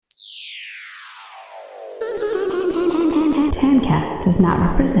TANcast does not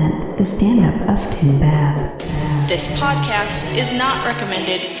represent the stand-up of Tim Bab. This podcast is not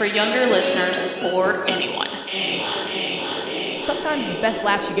recommended for younger listeners or anyone. Sometimes the best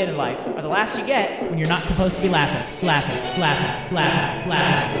laughs you get in life are the laughs you get when you're not supposed to be laughing.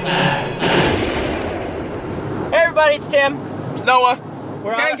 Hey everybody, it's Tim. It's Noah.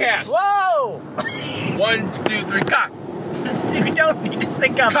 We're TANcast. Whoa! 1, 2, 3, cock. We don't need to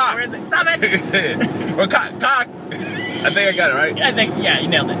sync up. Cock. Stop it! Or cock. I think I got it, right? Yeah, you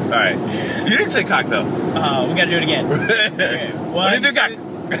nailed it. All right. You didn't say cock, though. We gotta do it again. Okay. What did you do, cock?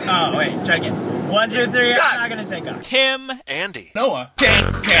 Oh, wait, try again. 1, 2, 3, Cock. I'm not gonna say cock. Tim, Andy, Noah.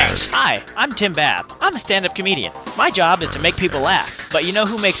 TANcast. Hi, I'm Tim Bab. I'm a stand-up comedian. My job is to make people laugh. But you know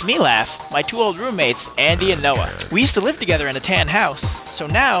who makes me laugh? My two old roommates, Andy and Noah. We used to live together in a tan house, so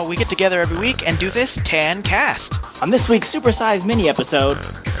now we get together every week and do this TANcast. On this week's supersized mini episode,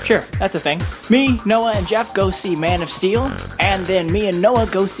 sure, that's a thing, me, Noah, and Jeff go see Man of Steel, and then me and Noah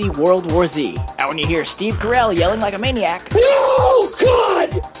go see World War Z. And when you hear Steve Carell yelling like a maniac, No,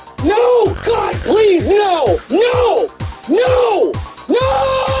 God! No, God, please, no! No! No!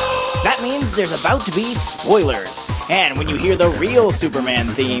 No! that means there's about to be spoilers. And when you hear the real Superman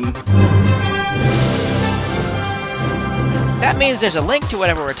theme, That means there's a link to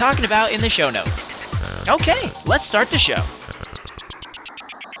whatever we're talking about in the show notes. Okay, let's start the show.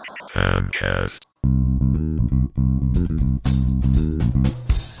 TANcast.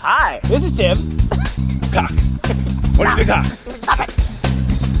 hi, this is Tim. Cock. What do you think, cock? Stop it.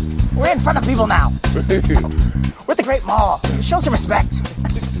 We're in front of people now. We're at the Great Mall. Show some respect.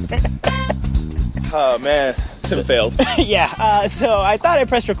 Oh, man. Tim failed. Yeah, so I thought I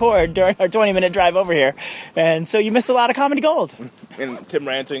pressed record during our 20-minute drive over here, and so you missed a lot of comedy gold. And Tim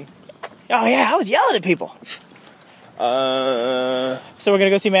ranting. Oh yeah, I was yelling at people. So we're gonna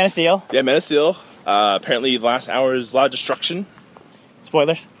go see Man of Steel. Yeah, Man of Steel. Apparently, the last hour is a lot of destruction.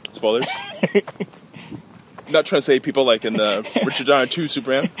 Spoilers. Spoilers. Not trying to say people like in the Richard Donner 2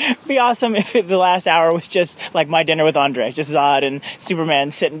 Superman. Be awesome if the last hour was just like My Dinner with Andre, just Zod and Superman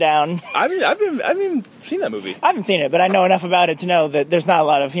sitting down. I haven't even seen that movie. I haven't seen it, but I know enough about it to know that there's not a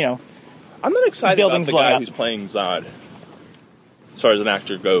lot of, I'm not excited about Buildings the blowing guy up. who's playing Zod, as far as an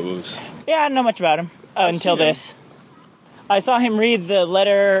actor goes. Yeah, I don't know much about him until seen him. this. I saw him read the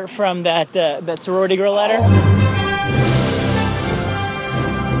letter from that sorority girl letter.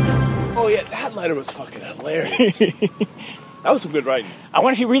 Oh yeah, that letter was fucking hilarious. That was some good writing. I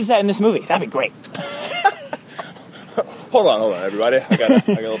wonder if he reads that in this movie. That'd be great. Hold on, everybody. I got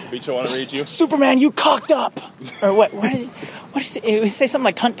a little speech I want to read you. Superman, you cocked up. Or what did he say something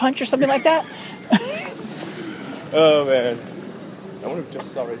like cunt punch or something like that? Oh man, I wonder if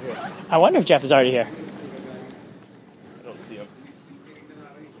Jeff's already here. I wonder if Jeff is already here. I don't see him.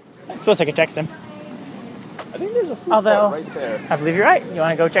 I suppose I could text him. I think there's a food Although- court right there. I believe you're right. You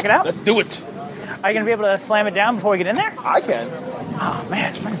want to go check it out? Let's do it. Are you going to be able to slam it down before we get in there? I can. Oh,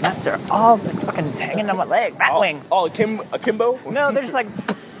 man, my nuts are all fucking hanging on my leg. Batwing. Akimbo? No, they're just like...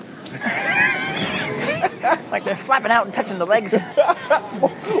 like they're flapping out and touching the legs.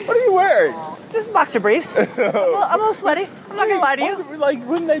 What are you wearing? Just boxer briefs. I'm a little sweaty. I'm not going to lie to you. Like,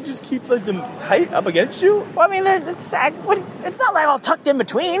 wouldn't they just keep like them tight up against you? Well, I mean, it's not like all tucked in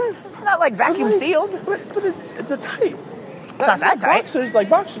between. It's not like vacuum sealed. But it's a tight. It's not that tight.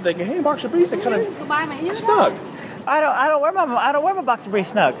 Boxers, they can hang boxer briefs. They kind of snug. I don't wear my boxer briefs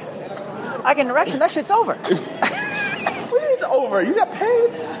snug. I get an erection. That shit's over. What do you mean it's over? You got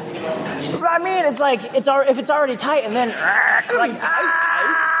pants. But I mean, it's like if it's already tight and then like It's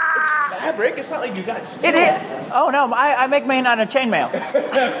fabric. It's not like you got. it is. Oh no, I make mine on a chainmail.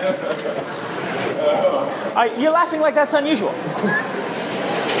 You're laughing like that's unusual.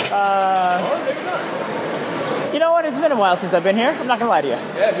 Or maybe not. You know what? It's been a while since I've been here. I'm not gonna lie to you.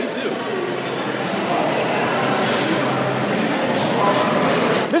 Yeah, me too.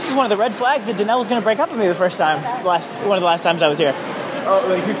 This is one of the red flags that Danelle was gonna break up with me the first time. One of the last times I was here. Oh,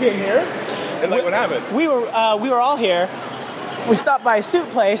 like you came here? And like what happened? We were all here. We stopped by a suit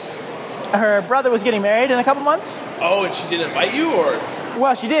place. Her brother was getting married in a couple months. Oh, and she didn't invite you, or?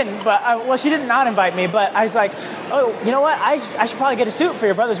 Well, she didn't, but she did not invite me, but I was like, oh, you know what? I should probably get a suit for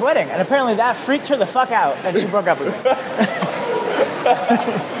your brother's wedding. And apparently that freaked her the fuck out, and she broke up with me.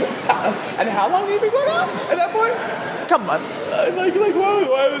 And how long have you been going out at that point? A couple months. Why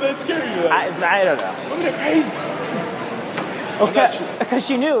would that scare you? I don't know. Women are crazy. Because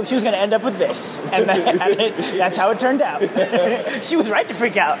she knew she was going to end up with this. And that's how it turned out. She was right to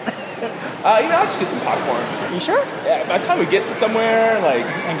freak out. I'll just get some popcorn. You sure? Yeah, by the time we get somewhere,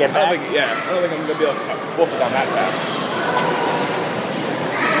 And get back? I don't think I'm going to be able to wolf it down that fast.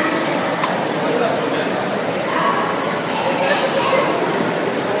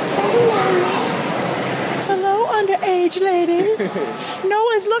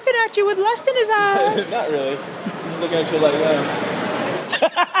 is looking at you with lust in his eyes. Not really. He's looking at you like that.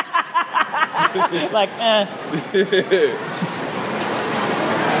 Like,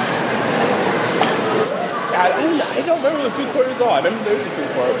 I don't remember the food court at all. I remember there was a food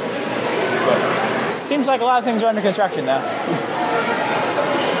court. But Seems like a lot of things are under construction, though.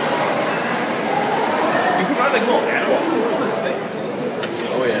 you can find like little animals in this thing.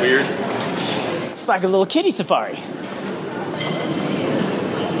 Oh, yeah. Weird. It's like a little kitty safari.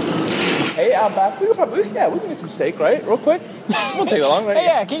 Hey, out back. We can get some steak, right? Real quick. It won't take that long, right? Hey,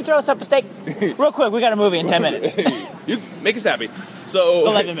 yeah, can you throw us up a steak? Real quick, we got a movie in 10 minutes. You make us happy. So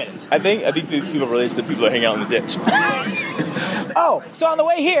 11 minutes. I think these people relate to the people that hang out in the ditch. Oh, so on the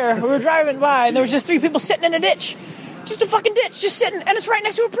way here, we were driving by, and there was just 3 people sitting in a ditch. Just a fucking ditch, just sitting, and it's right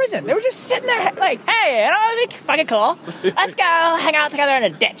next to a prison. They were just sitting there like, hey, you know, it'd be fucking cool. Let's go hang out together in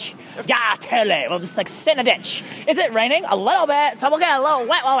a ditch. Yeah, totally. We'll just, like, sit in a ditch. Is it raining? A little bit, so we'll get a little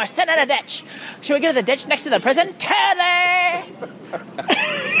wet while we're sitting in a ditch. Should we go to the ditch next to the prison? Totally!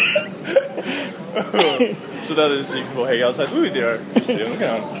 So now there's 3 people hanging outside the movie theater. Just sitting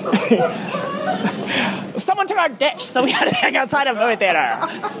down. Someone took our ditch, so we gotta hang outside a movie theater.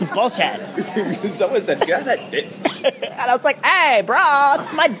 It's bullshit. Someone said, get out of that ditch. And I was like, hey, bro,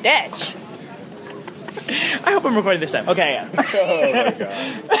 it's my ditch. I hope I'm recording this time. Okay, yeah. Oh my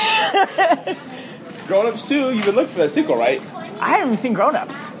god. Grown Ups 2, you've been looking for that sequel, right? I haven't even seen Grown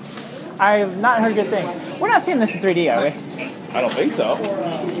Ups. I have not heard a good thing. We're not seeing this in 3D, are we? I don't think so.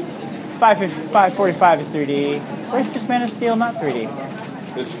 5:45 is 3D. Where's just Man of Steel not 3D?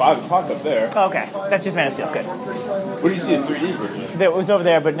 There's 5 o'clock up there. Oh, okay, that's just Man of Steel. Good. Where do you see the 3D version? It was over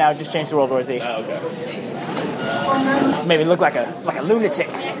there, but now just changed to World War Z. Oh, okay. Made me look like a lunatic.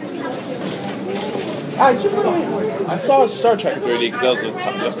 I saw Star Trek in 3D because that was the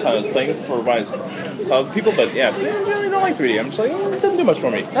time I was playing for my saw people, but yeah, I really don't like 3D. I'm just like, it doesn't do much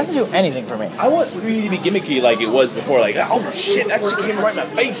for me. It doesn't do anything for me. I want 3D to be gimmicky like it was before, like, oh shit, that shit came right in my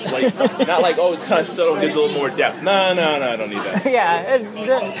face. Like, not like, oh, it's kind of subtle and gives a little more depth. No, I don't need that. Yeah,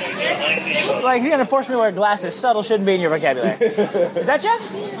 like you're gonna force me to wear glasses. Subtle shouldn't be in your vocabulary. Is that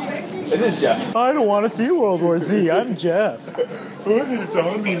Jeff? It is, Jeff. I don't want to see World War Z. I'm Jeff.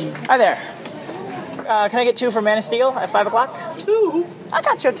 Hi there. Can I get 2 for Man of Steel at 5 o'clock? 2? I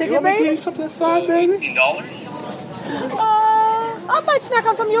got your ticket, You want me to give baby. you something aside, baby? I might snack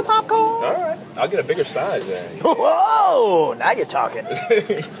on some of your popcorn. All right. I'll get a bigger size then. Whoa! Now you're talking.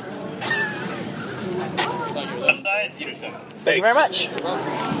 Thank you very much.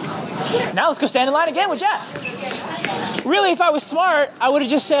 Now let's go stand in line again with Jeff. Really, if I was smart, I would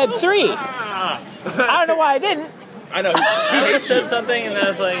have just said 3. I don't know why I didn't. I know. I said something and then I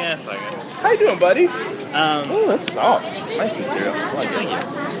was like, fuck it. How you doing, buddy? Oh, that's soft. Nice material. I like it.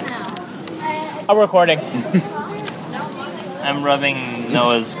 I'm recording. I'm rubbing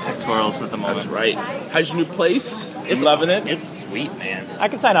Noah's pectorals at the moment. That's right. How's your new place? It's loving it? It's sweet, man. I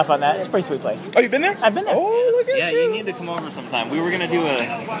can sign off on that. It's a pretty sweet place. Oh, you been there? I've been there. Oh, look at Yeah, you. you need to come over sometime. We were gonna do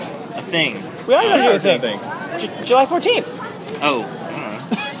a thing. We are going to do a thing. thing. July 14th. Oh,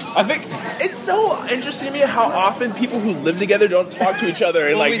 I think it's so interesting to me how often people who live together don't talk to each other.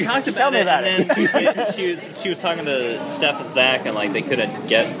 And well, like, we talked tell about me it, about and then she was talking to Steph and Zach, and like they couldn't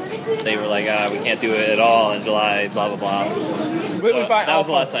get. They were like, we can't do it at all in July. Blah blah blah. So that was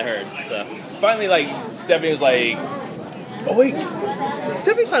the last I heard. So finally, like Stephanie was like, "Oh wait,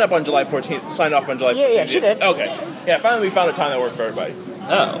 Stephanie signed up on July 14th. Signed off on July 14th. Yeah, she did. Okay, yeah. Finally, we found a time that worked for everybody.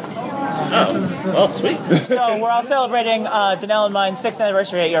 Oh, well, sweet. So we're all celebrating Danelle and mine's 6th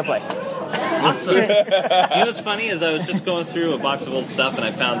anniversary at your place. Awesome. You know what's funny is I was just going through a box of old stuff and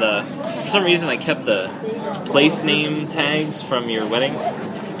I found for some reason I kept the place name tags from your wedding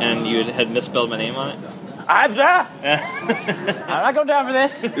and you had misspelled my name on it. I'm not going down for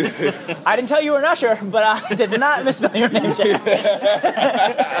this. I didn't tell you were an usher, but I did not misspell your name, Jeff.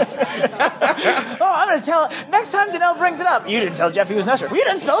 I'm going to tell... Next time Danelle brings it up, you didn't tell Jeff he was an usher. You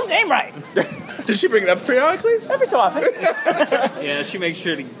didn't spell his name right. Did she bring it up periodically? Every so often. Yeah, she makes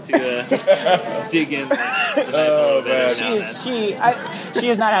sure to dig in. Oh, man. She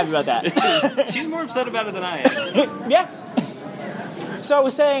is not happy about that. She's more upset about it than I am. Yeah. So I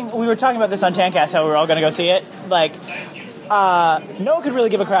was saying, we were talking about this on TANcast, how we were all going to go see it. Like, no one could really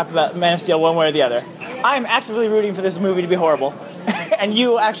give a crap about Man of Steel one way or the other. I'm actively rooting for this movie to be horrible. And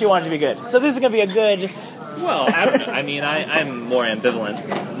you actually want it to be good. So this is going to be a good... Well, I don't know. I mean, I'm more ambivalent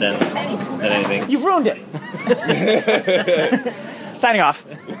than anything. You've ruined it. Signing off.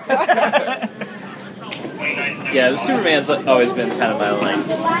 Yeah, Superman's always been kind of my, like,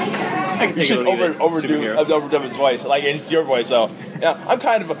 can You take should it or leave it. Superhero. overdo his voice, like it's your voice. So yeah, I'm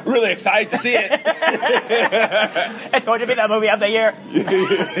kind of really excited to see it. It's going to be the movie of the year.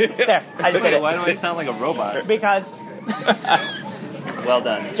 There, I just did Wait, it. why do I sound like a robot? Because Well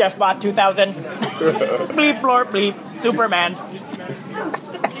done. Jeff bought 2000. Bleep, blorp, bleep. Superman.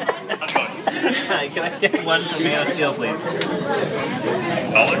 Hi, can I get one for Man of Steel, please?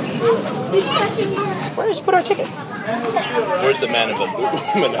 Where just put our tickets? Where's the man of the?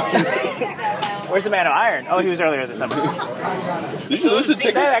 Where's the Man of Iron? Oh, he was earlier this summer. These are tickets.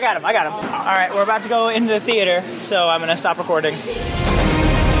 There, I got him. All right, we're about to go into the theater, so I'm going to stop recording.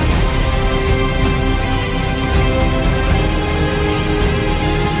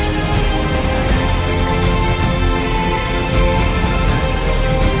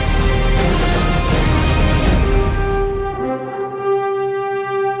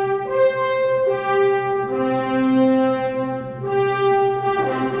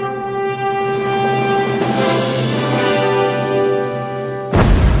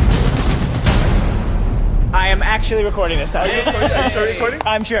 Actually recording this time. Are you sure you're recording?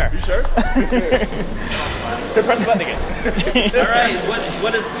 I'm sure. You sure? Here, press the button again. All right,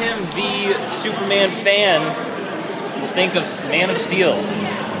 what does Tim, the Superman fan, think of Man of Steel?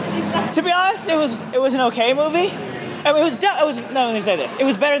 To be honest, it was an okay movie. I mean, let me say this. It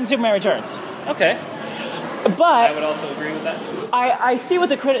was better than Superman Returns. Okay. But I would also agree with that. I see what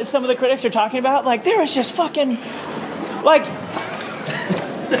some of the critics are talking about. Like, there was just fucking, like,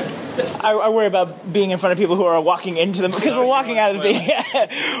 I worry about being in front of people who are walking into them because we're walking out of the theater.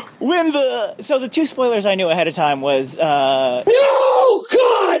 So the two spoilers I knew ahead of time was No,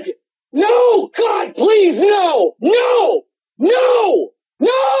 God! No, God, please, no! No! No!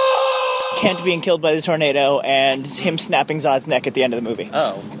 No! Kent being killed by the tornado and him snapping Zod's neck at the end of the movie.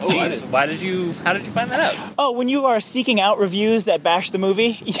 Oh, geez. How did you find that out? Oh, when you are seeking out reviews that bash the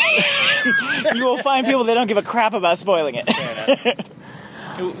movie, you will find people that don't give a crap about spoiling it. Fair enough.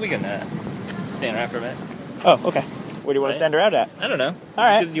 We can stand around for a minute. Oh, okay. Where do you want to stand around at? I don't know. All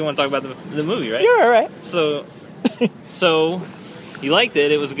right. You want to talk about the movie, right? You're all right. So you liked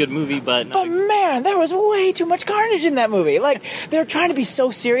it. It was a good movie, but But man, there was way too much carnage in that movie. Like, they're trying to be so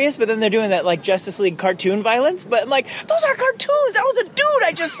serious, but then they're doing that, like, Justice League cartoon violence. But, like, those are cartoons. That was a dude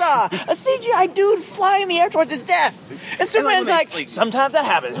I just saw. A CGI dude flying in the air towards his death. And Superman's like, sometimes that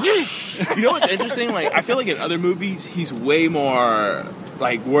happens. You know what's interesting? Like, I feel like in other movies, he's way more,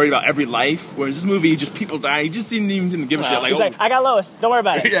 like, worried about every life. Whereas this movie, just people die. He just didn't even give a shit. Like, He's like, I got Lois. Don't worry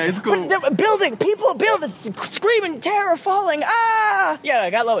about it. Yeah, it's cool. But people building, screaming, terror, falling. Ah! Yeah, I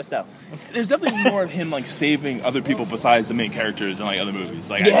got Lois, though. There's definitely more of him, like, saving other people besides the main characters in, like, other movies.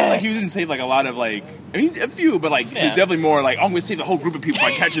 Like, I Yes. feel like he didn't save, like, a lot of, like, I mean, a few, but, like, he's definitely more, like, oh, I'm going to save the whole group of people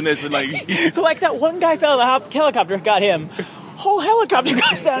by catching this. And, like, Like that one guy fell out of the helicopter, got him. Whole helicopter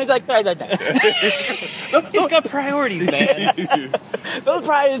goes down. He's like, he's got priorities, man. those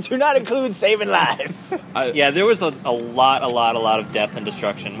priorities do not include saving lives. Yeah, there was a lot of death and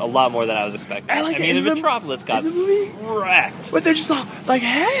destruction. A lot more than I was expecting. I like mean, in the the- Metropolis got in the movie? wrecked. but they're just all, like,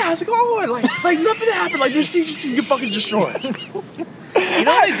 hey, how's it going? Like nothing happened. Like, just get fucking destroyed. You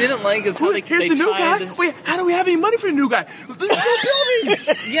know what I didn't like is how Here's the new guy. Wait, how do we have any money for the new guy? There's no buildings.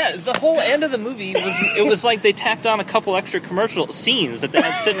 Yeah, the whole end of the movie was like they tacked on a couple extra commercial scenes that they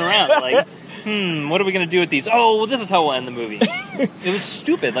had sitting around. Like, what are we going to do with these? Oh, well, this is how we'll end the movie. It was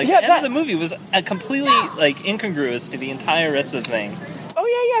stupid. Like, the end of the movie was completely, like, incongruous to the entire rest of the thing.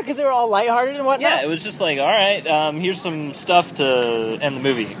 Oh, yeah, because they were all lighthearted and whatnot. Yeah, it was just like, all right, here's some stuff to end the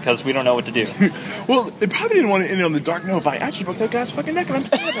movie, because we don't know what to do. Well, they probably didn't want to end on the dark note. Like, I just broke that guy's fucking neck, and I'm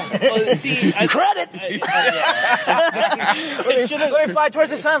sad about it. Well, see, Credits! Let me fly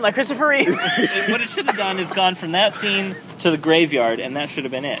towards the sun like Christopher Reeve. What it should have done is gone from that scene to the graveyard, and that should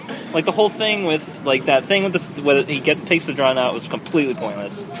have been it. Like, the whole thing with, like, that thing with where he takes the drone out was completely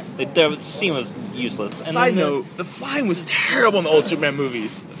pointless. The scene was useless. And Side note, the flying was terrible in the old Superman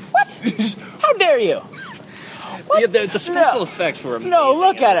movies. What? How dare you? Yeah, the special effects were amazing. No,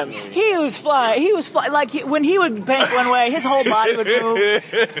 look in at this him. movie. He was flying. Like, when he would bank one way, his whole body would move.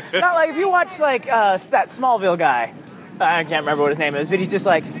 Not like, if you watch, like, that Smallville guy. I can't remember what his name is, but he's just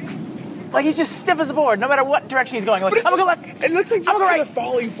like he's just stiff as a board, no matter what direction he's going. Like, I'm gonna go left. It looks like I'm just gonna kind right. of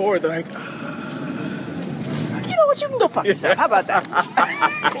falling forward. They're like, You know what? You can go fuck yourself. How about that?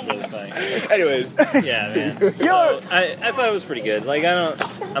 It's really funny. anyways. Yeah, man. So, I thought it was pretty good. Like,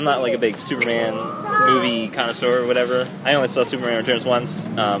 I'm not like a big Superman movie connoisseur or whatever. I only saw Superman Returns once,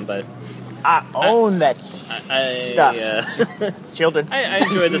 but I own that stuff. Children. I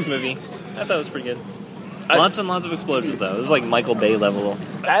enjoyed this movie. I thought it was pretty good. Lots and lots of explosions, though. It was like Michael Bay level.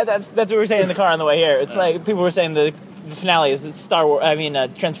 That's what we were saying in the car on the way here. It's like people were saying the the finale is Star Wars. I mean,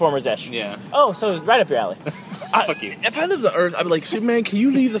 Transformers-ish. Yeah. Oh, so right up your alley. Fuck you. If I lived on Earth, I'd be like, Superman, can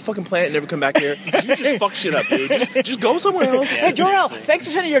you leave the fucking planet and never come back here? You just fuck shit up, dude. Just go somewhere else. Hey, Jor-El, thanks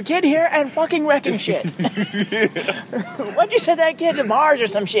for sending your kid here and fucking wrecking shit. Why'd you send that kid to Mars or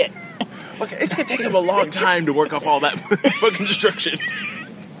some shit? Look, it's gonna take him a long time to work off all that fucking destruction.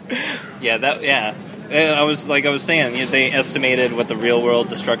 Yeah. I was saying, they estimated what the real world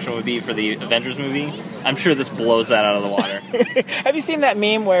destruction would be for the Avengers movie. I'm sure this blows that out of the water. Have you seen that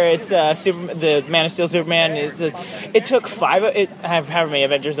meme where it's the Man of Steel Superman? It took however many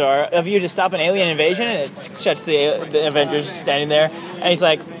Avengers there are of you to stop an alien invasion, and it shuts the Avengers standing there, and he's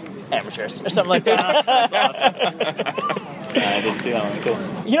like, amateurs or something like that. That's awesome. I didn't see that one. Cool.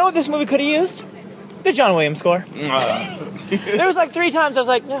 You know what this movie could have used? The John Williams score. There was like 3 times I was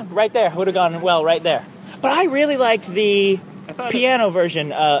like, yeah, right there. Would have gone well right there. But I really liked the piano version,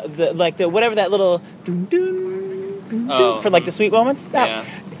 whatever that little doon doon doon doon for like the sweet moments. That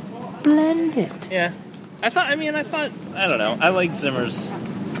blended. Yeah. I don't know. I like Zimmer's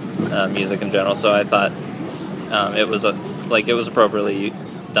music in general, so I thought it was appropriately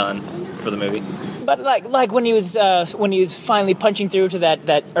done for the movie. But like when he was finally punching through to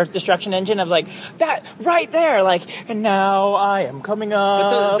that Earth destruction engine, I was like, that right there, like, and now I am coming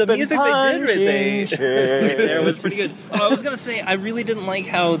up. But the music they did there was pretty good. Oh, I was gonna say I really didn't like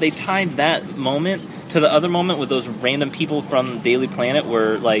how they tied that moment to the other moment with those random people from Daily Planet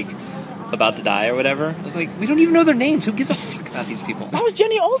were like about to die or whatever. I was like, we don't even know their names. Who gives a fuck about these people? That was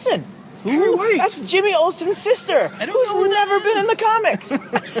Jenny Olsen. Who? That's Jimmy Olsen's sister, who's never been in the comics.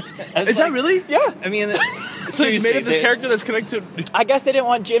 Is that really? Yeah. I mean, so he's made up this character that's connected. I guess they didn't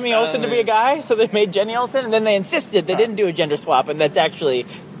want Jimmy Olsen to be a guy, so they made Jenny Olsen, and then they insisted they didn't do a gender swap, and that's actually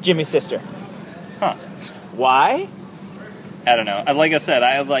Jimmy's sister. Huh. Why? I don't know. Like I said,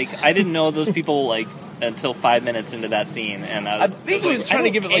 I didn't know those people until 5 minutes into that scene, and I think he was trying to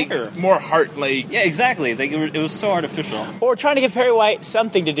give it more heart, Yeah, exactly. It was so artificial. Or trying to give Perry White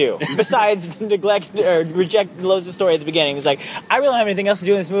something to do besides neglect or reject Lois' story at the beginning. It's like, I really don't have anything else to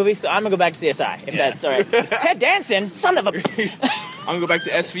do in this movie, so I'm gonna go back to CSI if that's all right. Ted Danson, son of a. I'm gonna go back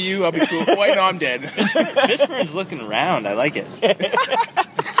to SVU. I'll be cool. Oh, wait, no, I'm dead. Fishburne's looking around. I like it.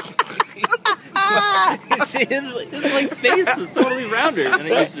 See, his face is totally rounder than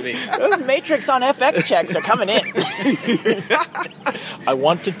it used to be. Those Matrix on FX checks are coming in. I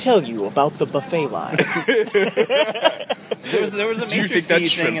want to tell you about the buffet line. There was a Matrix. Do you think that's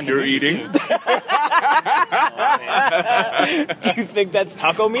shrimp you're eating? Do you think that's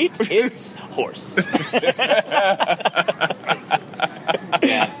taco meat? It's horse. But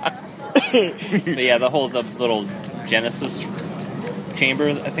yeah, the little Genesis chamber,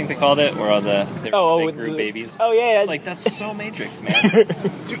 I think they called it, where all they grew babies. Oh yeah, it's like that's so Matrix, man.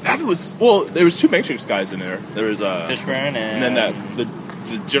 Dude, that was there was 2 Matrix guys in there. There was Fishburne and then the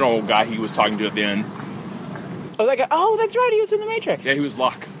general guy he was talking to at the end. Oh, that guy. Oh, that's right. He was in the Matrix. Yeah, he was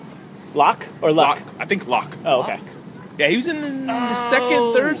Locke. Locke or Luck? I think Locke. Oh, okay. Yeah, he was in the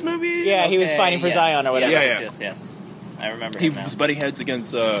second, third movie. Yeah, he was fighting for Zion or whatever. Yes. I remember. He him now. was butting heads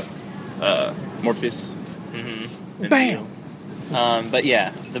against Morpheus. Mm-hmm. Bam. But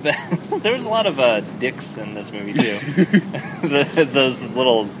yeah, there was a lot of dicks in this movie too. Those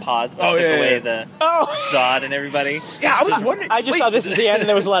little pods that took away the Zod and everybody. Yeah, I was wondering. I just saw this at the end, and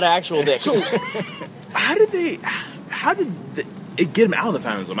there was a lot of actual dicks. So, how did it get him out of the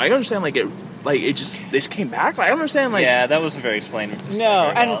Fountain Zone? I understand, they just came back. I don't understand, yeah, that wasn't very explained. No,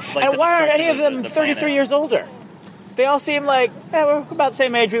 and why aren't any of them 33 years older? They all seem like, we're about the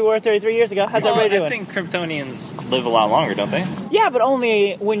same age we were 33 years ago. How's everybody doing? I think Kryptonians live a lot longer, don't they? Yeah, but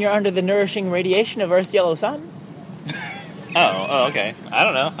only when you're under the nourishing radiation of Earth's yellow sun. Oh, okay. I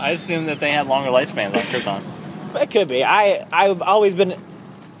don't know. I assumed that they had longer lifespans on Krypton. It could be. I've always been...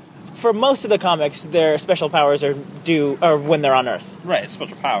 For most of the comics, their special powers are when they're on Earth. Right,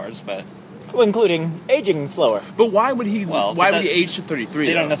 special powers, but... Including aging slower. But why would he age to 33?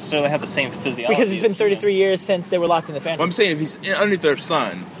 They don't necessarily have the same physiology. Because it's been 33 years since they were locked in the Phantom. Well, I'm saying if he's underneath their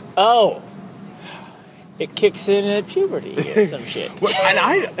sun. Oh. It kicks in at puberty or some shit.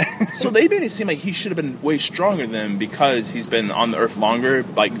 So they made it seem like he should have been way stronger than them because he's been on the Earth longer,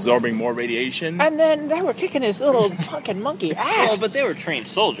 absorbing more radiation. And then they were kicking his little fucking monkey ass. Well, but they were trained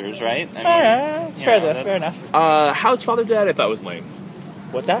soldiers, right? It's fair enough. How his father died, I thought was lame.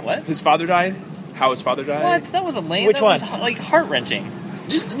 What's that? What? His father died? How his father died? What? That wasn't lame. Which one? Was, heart-wrenching.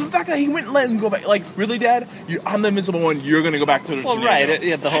 Just the fact that he wouldn't let him go back. Really, Dad? I'm the invincible one. You're going to go back to the Well, right.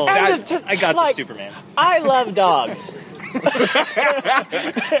 The whole... I got the Superman. I love dogs.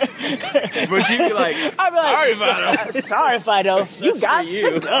 Would she be like, I'd be like, sorry, Fido. Sorry, Fido. You got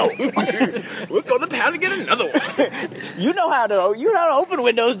to go. We'll go to the pound and get another one. You know how to open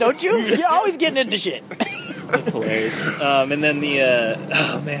windows, don't you? You're always getting into shit. That's hilarious. And then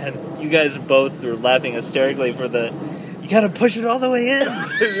oh man, you guys both were laughing hysterically for the. You gotta push it all the way in.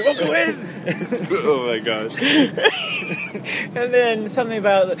 You won't go in. Oh my gosh. And then something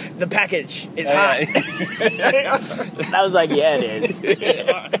about the package is hot. I was like, yeah, it is.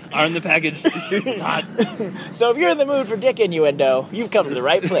 Arm the package. It's hot. So if you're in the mood for dick innuendo, you've come to the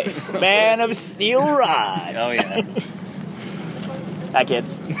right place. Man of Steel Rod. Oh yeah. Hi,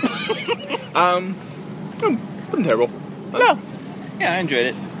 kids. Wasn't terrible. No, Yeah, I enjoyed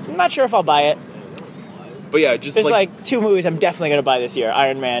it. I'm not sure if I'll buy it. But yeah, just There's like 2 movies I'm definitely going to buy this year.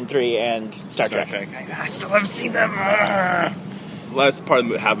 Iron Man 3 and Star Trek. I still haven't seen them. last part of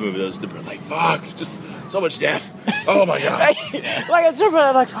the half of the movie was like, fuck, just so much death. Oh my god. Like at some point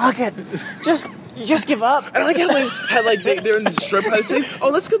I'm like, fuck it. Just give up. And I like how they had they're in the destroyed part of the city. Oh,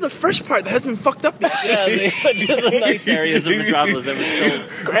 let's go to the fresh part that hasn't been fucked up yet. Yeah, the nice areas of Metropolis that were still.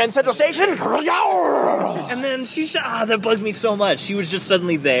 Grand Central Station. And then that bugged me so much. She was just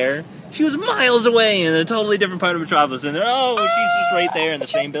suddenly there. She was miles away in a totally different part of Metropolis, and she's just right there in the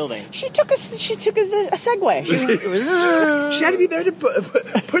same building. She took a segue. She had to be there to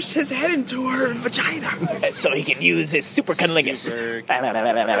push his head into her vagina, so he can use his super cunnilingus. Speed that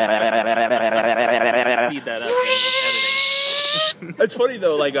up in editing. It's funny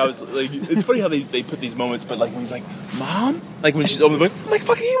though. It's funny how they put these moments, but when he's like, "Mom," when she's opening the book, I'm like,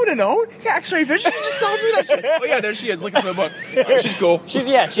 "Fucking, he would have known." Yeah, X-ray vision. You just saw through that shit. Oh yeah, there she is, looking for the book. Oh, she's cool. She's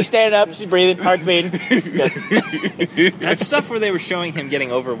standing up. She's breathing, heart beating. That stuff where they were showing him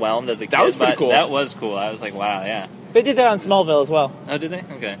getting overwhelmed as a kid. That was pretty cool. That was cool. I was like, wow, yeah. They did that on Smallville as well. Oh, did they?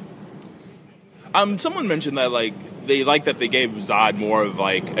 Okay. Someone mentioned that they like that they gave Zod more of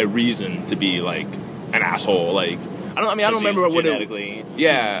a reason to be an asshole. I don't remember what genetically.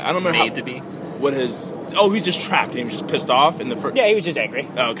 Yeah, I don't remember made to be. What his? Oh, he's just trapped. And he was just pissed off in the first. Yeah, he was just angry.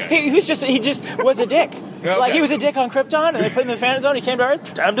 Oh, okay. He just was a dick. Okay. He was a dick on Krypton, and they put him in the Phantom Zone. He came to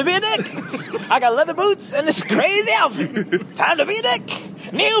Earth. Time to be a dick. I got leather boots and this crazy outfit. Time to be a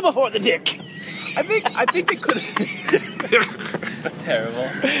dick. Kneel before the dick. I think they could. Terrible.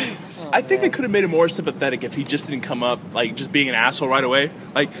 I think they could have made it more sympathetic if he just didn't come up just being an asshole right away.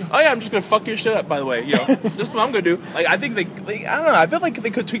 Oh yeah, I'm just gonna fuck your shit up. By the way, just what I'm gonna do. I think I don't know. I feel like they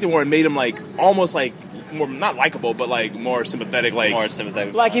could tweak it more and made him almost more not likable, but more sympathetic. More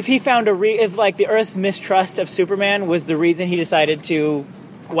sympathetic. If he found if the Earth's mistrust of Superman was the reason he decided to.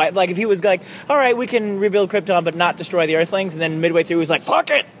 If he was all right, we can rebuild Krypton but not destroy the Earthlings, and then midway through he was like, fuck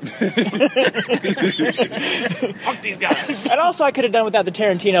it! Fuck these guys. And also I could have done without the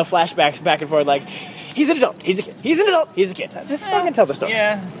Tarantino flashbacks back and forth, he's an adult, he's a kid, he's an adult, he's a kid. Just fucking tell the story.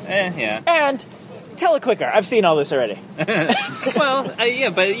 Yeah, yeah. And tell it quicker. I've seen all this already. Well,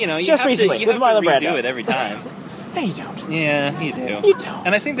 yeah, but you just have recently, to, you with have to Marlon redo Brando. it every time. No, you don't. Yeah, you do. You don't.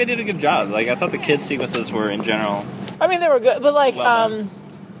 And I think they did a good job. I thought the kid sequences were in general. I mean, they were good, but well done.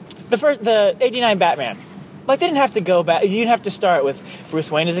 the '89 Batman, they didn't have to go back. You didn't have to start with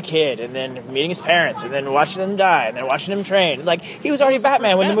Bruce Wayne as a kid, and then meeting his parents, and then watching them die, and then watching him train. He was already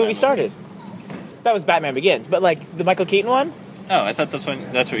Batman when the movie started. That was Batman Begins, but the Michael Keaton one. Oh, I thought that's what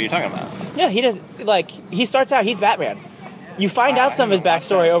you're talking about. Yeah, he does. He starts out, he's Batman. You find out some of his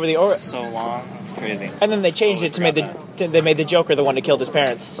backstory over the so long. It's crazy. and then they changed it they made the Joker the one who killed his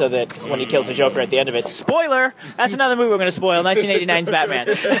parents, so that when he kills the Joker at the end of it, spoiler. That's another movie we're going to spoil. 1989's Batman.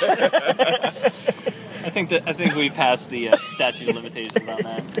 I think we passed the statute of limitations on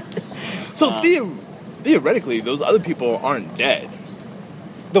that. So theoretically, those other people aren't dead.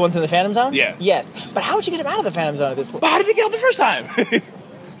 The ones in the Phantom Zone? Yeah. Yes. But how would you get him out of the Phantom Zone at this point? But how did they get out the first time?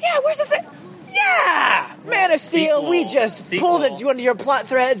 Yeah, where's the thing? Yeah! Man of Steel, Sequel. we just Sequel. pulled one of your plot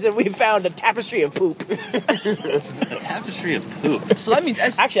threads and we found a tapestry of poop. A tapestry of poop. So that means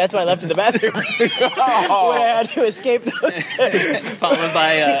Actually, that's why I left in the bathroom. When I had to escape those. Followed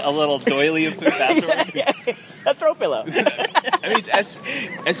by a little doily of poop afterwards. Exactly. A throw pillow. that means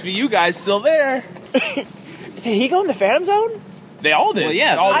SVU guy's still there. Did he go in the Phantom Zone? They all did. Well,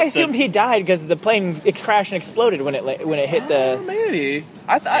 yeah, I assumed he died because the plane crashed and exploded when it hit the... Maybe.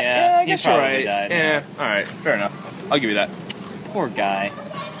 I thought. Yeah, I guess he you're probably right. died, Yeah. All right. Fair enough. I'll give you that. Poor guy.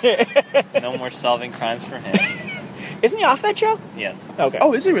 No more solving crimes for him. Isn't he off that show? Yes. Okay.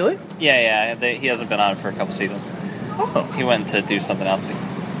 Oh, is he really? Yeah. He hasn't been on for a couple seasons. Oh. He went to do something else,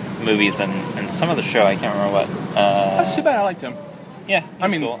 movies and some of the show. I can't remember what. That's too bad. I liked him. Yeah. I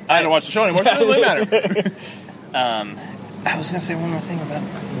mean, cool. I didn't watch the show anymore, so it doesn't really matter. I was gonna say one more thing about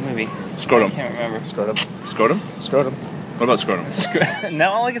the movie. Scrotum. I can't remember. Scrotum. Scrotum. What about scrotum?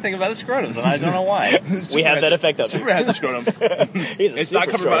 Now all I can think about is scrotums, and I don't know why. We have that effect up. Super has a scrotum. He's a It's not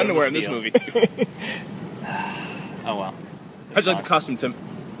super covered by scrotum. underwear in this movie. Oh, well. How'd you like the costume, Tim?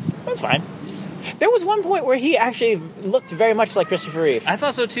 That's fine. There was one point where he actually looked very much like Christopher Reeve. I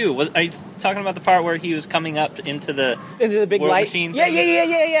thought so, too. Are you talking about the part where he was coming up into the big War light. Machine Yeah,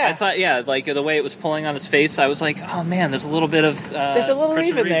 thing? yeah. I thought, yeah, like the way it was pulling on his face, I was like, oh, man, there's a little bit of There's a little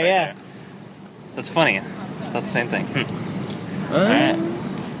Reeve Christopher in there, right yeah. That's funny. That's the same thing. All right. I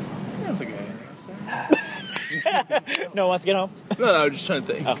don't think I have anything else to say. No one wants to get home? No, I was just trying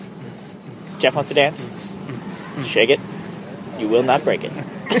to think. Oh. Jeff wants to dance? Shake it. You will not break it.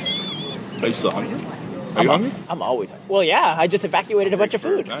 Are you still hungry? Are you hungry? I'm always hungry. Well, yeah, I just evacuated a bunch of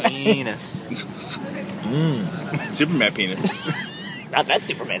food. Penis. Superman penis. Not that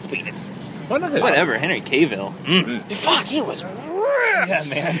Superman's penis. Why not? Whatever, Henry Cavill. Fuck, he was ripped. Yeah,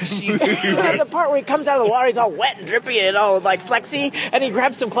 man. There's the part where he comes out of the water, he's all wet and drippy and all like flexy, and he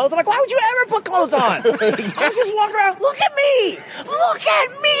grabs some clothes. I'm like, why would you ever put clothes on? I was just walking around, look at me! Look at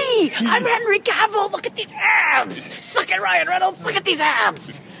me! I'm Henry Cavill, look at these abs! Suck it, Ryan Reynolds, look at these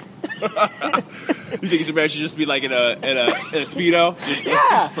abs! You think Superman should just be like in a Speedo? Yeah!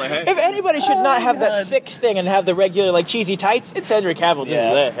 Just like, hey. If anybody should not have that thick thing and have the regular like cheesy tights, it's Henry Cavill.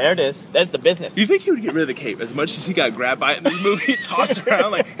 Yeah. There it is. That's the business. You think he would get rid of the cape as much as he got grabbed by it in this movie, tossed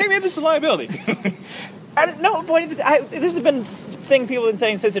around like, hey, maybe it's a liability. I don't know. This has been a thing people have been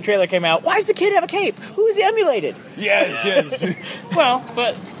saying since the trailer came out. Why does the kid have a cape? Who is he emulated? Yes. Well,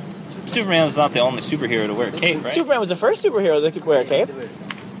 but Superman was not the only superhero to wear a cape, right? Superman was the first superhero that could wear a cape.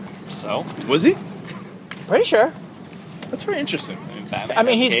 So? Was he? Pretty sure. That's very interesting. Batman I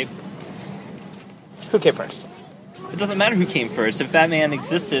mean, has a he's- cape. Who came first? It doesn't matter who came first. If Batman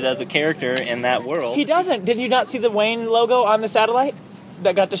existed as a character in that world... He doesn't. Did you not see the Wayne logo on the satellite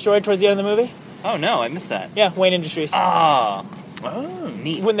that got destroyed towards the end of the movie? Oh, no, I missed that. Yeah, Wayne Industries. Ah. Oh.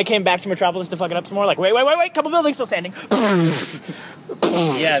 Neat. When they came back to Metropolis to fuck it up some more, like, wait, couple buildings still standing.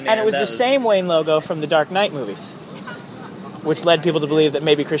 Yeah, man. And it was that the same Wayne logo from the Dark Knight movies, which led people to believe that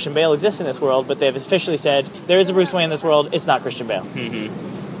maybe Christian Bale exists in this world, but they've officially said, there is a Bruce Wayne in this world, it's not Christian Bale.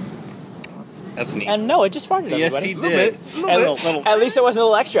 That's neat. And no, it just farted Yes, everybody. he did. At least it wasn't a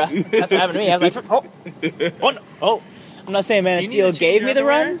little extra. That's what happened to me. I was like, oh. I'm not saying Man of Do you Steel need to change gave your me the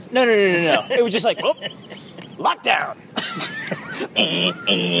underwear? runs. No. It was just like, oh, lockdown.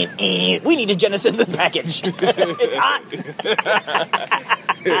 We need to jettison the package. It's hot.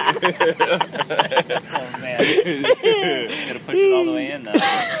 Oh, man. Gotta push it all the way in, though. I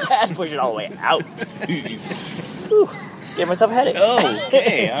had to push it all the way out. Whew, just gave myself a headache. Oh,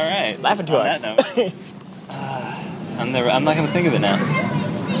 okay, all right. Laughing too On hard. that note, I'm not gonna think of it now.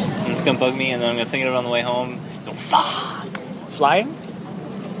 It's gonna bug me, and then I'm gonna think of it on the way home. Go fuck. Flying?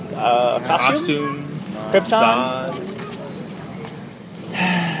 Costume? Krypton? Zod.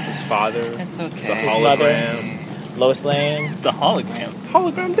 His father. That's The okay. His mother. hologram. Lois Lane? The hologram.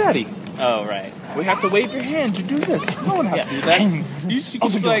 Hologram daddy. Oh, right. We have to wave your hand to do this. No one has to do that. You should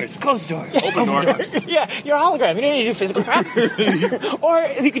Open be like, doors. Close doors. open doors. Yeah, you're a hologram. You don't need to do physical crap. Or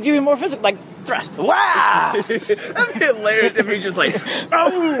you could do more physical, like thrust. Wow! That'd be hilarious if he just like,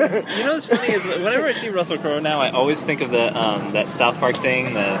 oh! You know what's funny is whenever I see Russell Crowe now, I always think of the that South Park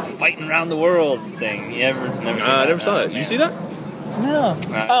thing, the fighting around the world thing. You ever never? Seen I that? never saw Oh, that. You man. see that? No. there's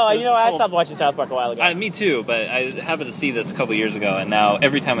You know, this I whole- stopped watching South Park a while ago. Me too, but I happened to see this a couple years ago, and now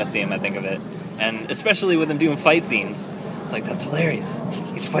every time I see him, I think of it. And especially with him doing fight scenes, it's like, that's hilarious.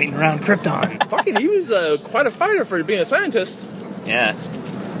 He's fighting around Krypton. Fucking, he was quite a fighter for being a scientist. Yeah,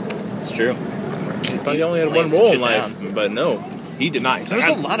 it's true. Thought he only had Laying one some role shit in life, down. but no, he did not. There's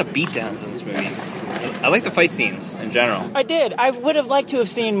a lot of beatdowns in this movie. I like the fight scenes in general. I did. I would have liked to have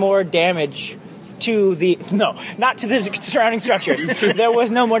seen more damage to the... No, not to the surrounding structures. There was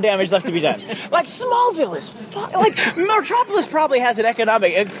no more damage left to be done. Like, Smallville is... Like, Metropolis probably has an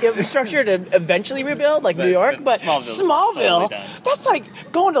economic infrastructure to eventually rebuild, like New York, but Smallville, totally done. that's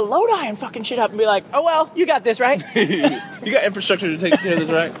like going to Lodi and fucking shit up and be like, oh, well, you got this, right? You got infrastructure to take care of this,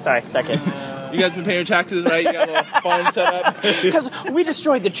 right? Sorry, kids. You guys been paying your taxes, right? You got a little farm set up. Because we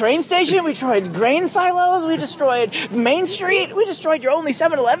destroyed the train station, we destroyed grain silos, we destroyed Main Street, we destroyed your only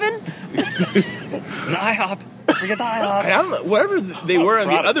 7-Eleven. An IHOP. Forget the IHOP. I don't know, wherever they were on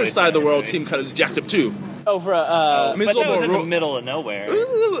the product other side of the placement, world right? seemed kind of jacked up too. Over I mean, But it's a that was little in more the middle of nowhere.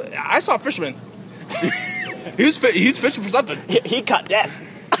 I saw a fisherman. he was fishing for something. he caught death.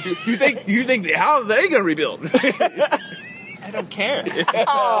 You think how are they gonna rebuild? I don't care.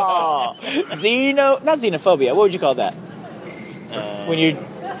 Oh, not xenophobia. What would you call that? When you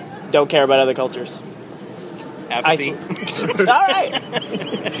don't care about other cultures. Apathy. All right.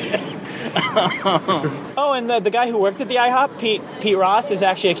 Oh, Oh, and the guy who worked at the IHOP, Pete Ross, is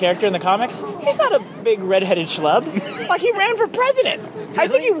actually a character in the comics. He's not a big redheaded schlub. Like, he ran for president. I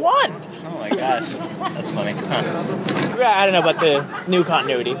think he won. Oh my gosh, that's funny. Huh. Yeah, I don't know about the new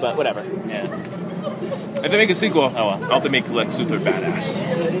continuity, but whatever. Yeah. If they make a sequel, well. I'll have to make Lex Luthor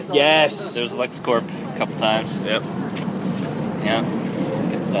badass. Yes. There's LexCorp a couple times. Yep. Yeah.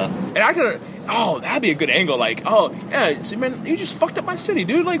 Good stuff. And I could. Oh, that'd be a good angle. Like, oh yeah, see, man, you just fucked up my city,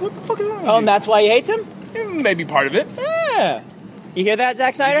 dude. Like, what the fuck is wrong with you? Oh, and that's why he hates him? Maybe part of it. Yeah. You hear that,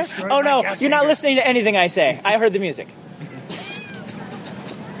 Zack Snyder? Oh no, you're not listening to anything I say. I heard the music.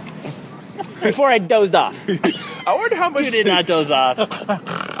 Before I dozed off. I wonder how much. You did not doze off.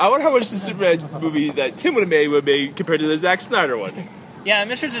 I wonder how much the Superman movie that Tim would have made compared to the Zack Snyder one. Yeah, I'm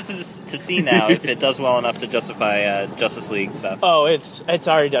interested to see now if it does well enough to justify Justice League stuff. Oh, it's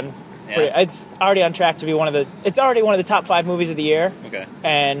already done. Yeah. It's already on track to be it's already one of the top 5 movies of the year. Okay.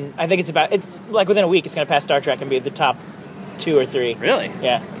 And I think it's like within a week it's going to pass Star Trek and be the top 2 or 3. Really?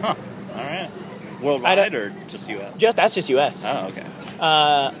 Yeah. Huh. All right. Worldwide or just U.S.? That's just U.S. Oh, okay.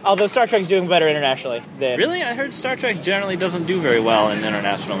 Although Star Trek's doing better internationally than... Really? I heard Star Trek generally doesn't do very well in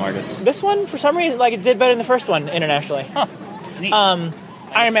international markets. This one, for some reason, like it did better than the first one internationally. Huh. Neat.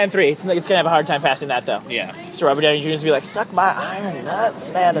 Iron Man 3, it's going to have a hard time passing that, though. Yeah. So Robert Downey Jr. is going to be like, suck my iron nuts,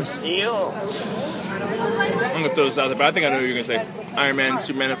 Man of Steel. I'm going to throw this out there, but I think I know what you're going to say. Iron Man,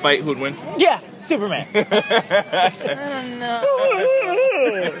 Superman, a fight, who would win? Yeah, Superman.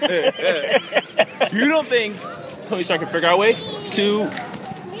 You don't think Tony Stark can figure out a way to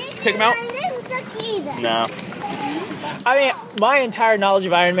take him out? No. I mean, my entire knowledge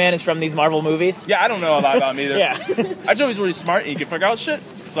of Iron Man is from these Marvel movies. Yeah, I don't know a lot about him either. Yeah. I know he's really smart and he can figure out shit,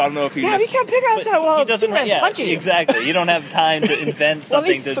 so I don't know if he... Yeah, he can't figure out stuff while Superman's punching you. Exactly. You don't have time to invent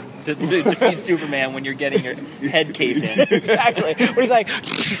something to defeat Superman when you're getting your head caved in. Exactly. Where he's like,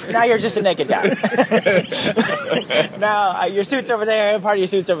 now you're just a naked guy. Now your suit's over there, and part of your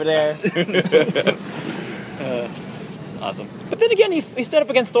suit's over there. Awesome. But then again, he stood up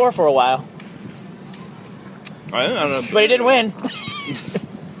against Thor for a while. I don't know. But he didn't win.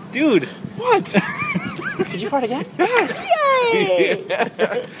 Dude. What? Did you fart again? Yes. Yay!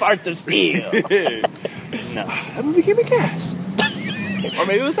 Farts of steel. No. That movie gave me gas. Or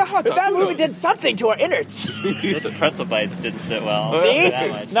maybe it was a hot dog. That movie did something to our innards. Those pretzel bites didn't sit well. See? That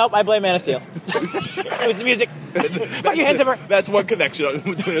much. Nope, I blame Man of Steel. It was the music. Fuck you, Hans Zimmer. That's one connection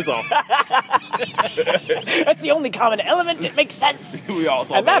between us all. That's the only common element. It makes sense. We all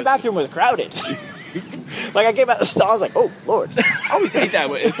saw And that bathroom was crowded. Like, I came out of the stall, I was like, oh, Lord. I always hate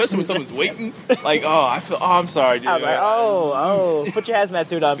that, especially when someone's waiting. Like, I'm sorry, dude. I was like, oh, put your hazmat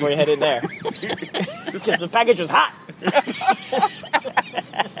suit on before you head in there. Because the package was hot. I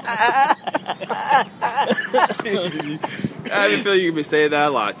have a feeling you're going to be saying that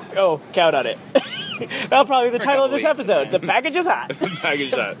a lot. Oh, count on it. That'll probably be the title of this episode. The package is hot. The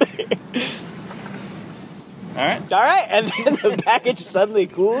package hot. All right. All right, and then the package suddenly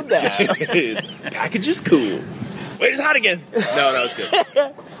cooled down. Package is cool. Wait, it's hot again. No, it's good.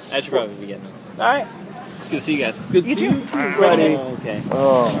 I should probably be getting it. All right. It's good to see you guys. Good to see you. Ready. Okay.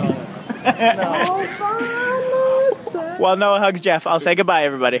 While Noah hugs Jeff, I'll say goodbye,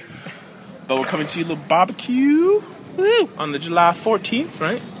 everybody. But we're coming to you a little barbecue. Woo. On the July 14th,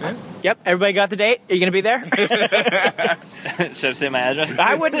 right? Yeah. Yep, everybody got the date? Are you going to be there? Should I say my address?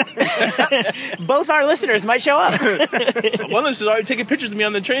 I wouldn't. Both our listeners might show up. So one listener's already taking pictures of me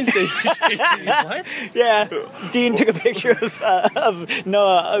on the train station. What? Yeah. Dean took a picture of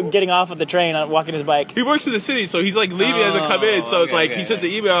Noah getting off of the train and walking his bike. He works in the city, so he's like leaving as I come in. So it's like he sends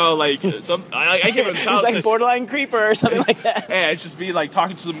the email like some. I can't remember the He's title. like borderline creeper or something like that. Yeah, it's just me like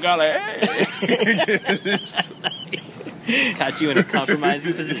talking to some guy like, hey. Caught you in a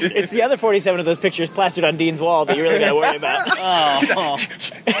compromising position. It's the other 47 of those pictures plastered on Dean's wall that you really got to worry about. Oh.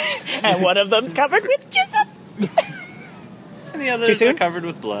 And one of them's covered with jism. And the others are covered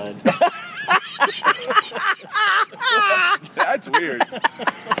with blood. That's weird.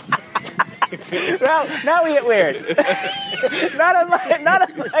 Now we get weird. Not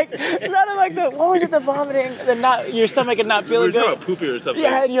unlike the what was it? The vomiting, your stomach and not feeling We were talking good. about poopy or something.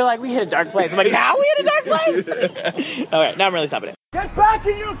 Yeah, and you're like, we hit a dark place. I'm like, now we hit a dark place. All right, now I'm really stopping it. Get back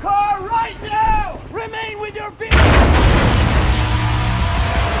in your car right now! Remain with your feet!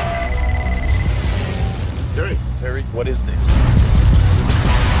 Terry, what is this?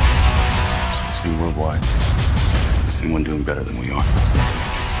 It's the same worldwide. Is anyone doing better than we are?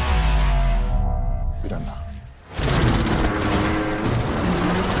 We don't know.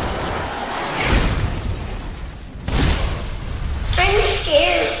 I'm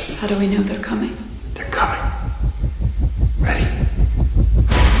scared. How do we know they're coming? They're coming. Ready?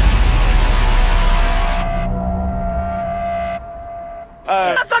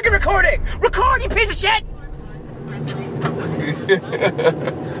 fucking recording! Record, you piece of shit!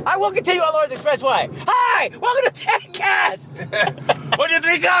 I will continue on Lawrence Expressway. Hi! Welcome to TANcast! 1, 2,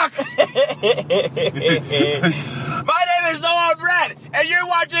 3, cock! My name is Noah Brett, and you're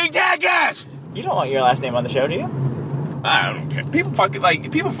watching TANcast! You don't want your last name on the show, do you? I don't care. People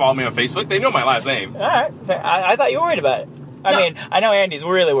follow me on Facebook. They know my last name. All right. I thought you were worried about it. I mean, I know Andy's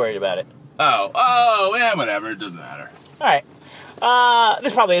really worried about it. Oh, yeah, whatever. It doesn't matter. All right.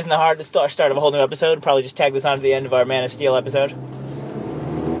 This probably isn't the start of a whole new episode. Probably just tag this on to the end of our Man of Steel episode.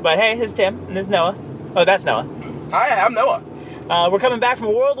 But hey, this is Tim, and this is Noah. Oh, that's Noah. Hi, I'm Noah. We're coming back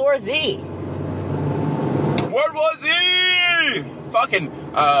from World War Z. World War Z! Fucking,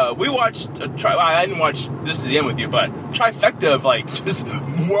 we watched, I didn't watch this to the end with you, but trifecta of, like, just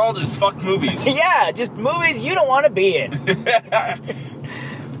world as fuck movies. Yeah, just movies you don't want to be in.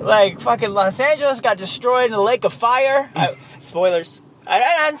 Like, fucking Los Angeles got destroyed in a lake of fire. Spoilers.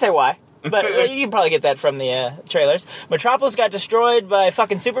 I didn't say why, but you can probably get that from the trailers. Metropolis got destroyed by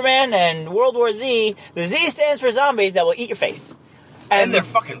fucking Superman, and World War Z, the Z stands for zombies that will eat your face. And they're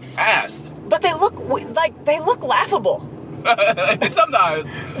fucking fast. But they look laughable. Sometimes,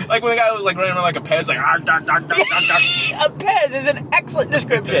 like when the guy was like running around like a Pez, like a Pez is an excellent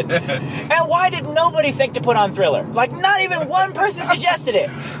description. And why did nobody think to put on Thriller? Like, not even one person suggested it.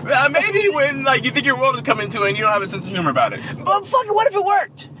 Maybe when like you think your world is coming to and you don't have a sense of humor about it. But fucking, what if it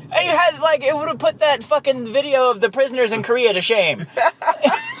worked? And you had like, it would have put that fucking video of the prisoners in Korea to shame.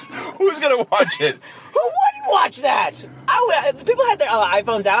 Who's gonna watch it? Who wouldn't watch that? If people had their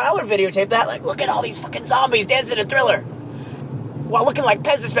iPhones out, I would videotape that. Like, look at all these fucking zombies dancing in Thriller, while looking like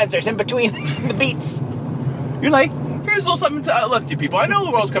Pez dispensers in between the beats. You're like, here's a little something to uplift you people. I know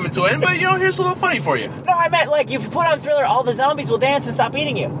the world's coming to an end, but, here's a little funny for you. No, I meant, like, if you put on Thriller, all the zombies will dance and stop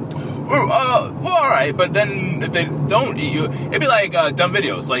eating you. Well, alright, but then if they don't eat you, it'd be like dumb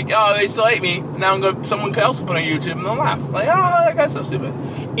videos. Like, oh, they still ate me. Now someone else will put on YouTube and they'll laugh. Like, oh, that guy's so stupid.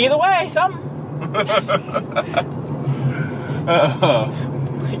 Either way, something.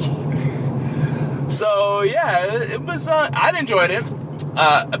 So, yeah, it was, I enjoyed it.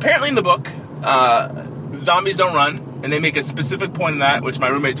 Apparently in the book, zombies don't run, and they make a specific point in that, which my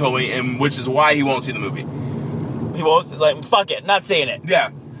roommate told me, and which is why he won't see the movie. He won't, like, fuck it, not seeing it. Yeah.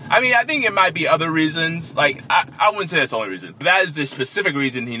 I mean, I think it might be other reasons. Like, I wouldn't say that's the only reason. But that is the specific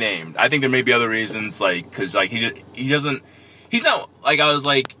reason he named. I think there may be other reasons, like, because, like, he doesn't, he's not, like, I was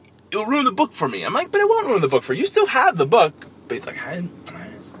like, it'll ruin the book for me. I'm like, but it won't ruin the book for you. You still have the book. But he's like, I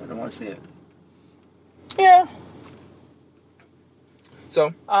don't want to see it. Yeah.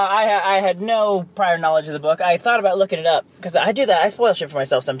 So? I had no prior knowledge of the book. I thought about looking it up, because I do that. I spoil shit for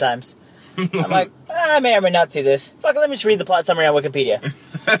myself sometimes. I'm like, I may or may not see this. Fuck it, let me just read the plot summary on Wikipedia.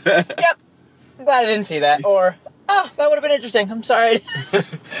 Yep. Glad I didn't see that. Or, that would have been interesting. I'm sorry.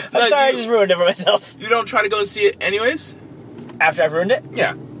 I just ruined it for myself. You don't try to go and see it anyways? After I've ruined it?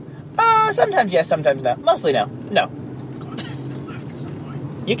 Yeah. Sometimes yes, sometimes no. Mostly no. No.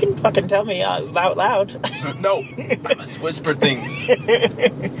 You can fucking tell me out loud. No. I must whisper things.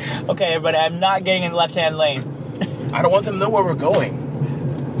 Okay, but I'm not getting in the left-hand lane. I don't want them to know where we're going.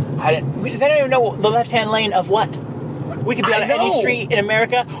 They don't even know the left-hand lane of what? We could be on any street in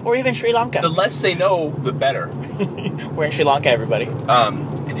America or even Sri Lanka. The less they know, the better. We're in Sri Lanka, everybody.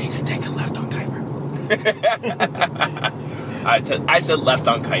 And then you can take a left on Kiefer. I said left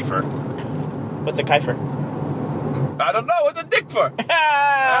on Kiefer. What's a Kiefer? I don't know. What's a dick for?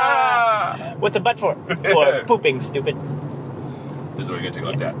 What's a butt for? For pooping, stupid. This is what you're going to take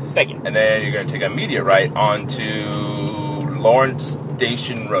a look at. Thank you. And then you're going to take a immediate right onto Lawrence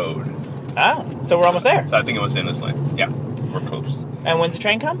Station Road. Ah, so we're almost there. So I think it was in this lane. Yeah, we're close. And when's the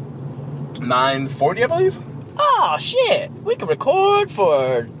train come? 9:40, I believe. Oh, shit. We can record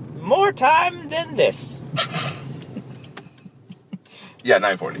for more time than this. Yeah,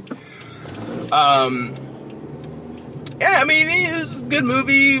 9:40. Yeah, I mean, it was a good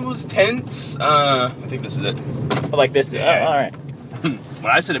movie. It was tense. I think this is it. Like this? Yeah. Oh, all right.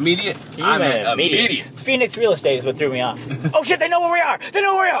 When I said immediate, I meant immediate. Phoenix real estate is what threw me off. Oh shit, they know where we are! They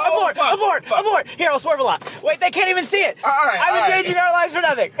know where we are! Abort! Here, I'll swerve a lot. Wait, they can't even see it! I'm engaging our lives for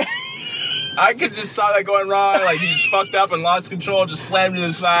nothing! I could just saw that going wrong, like he's fucked up and lost control, just slammed to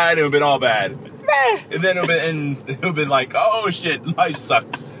the side, it would have been all bad. And then it would have been like, oh shit, life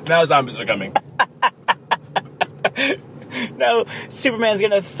sucks. Now zombies are coming. No, Superman's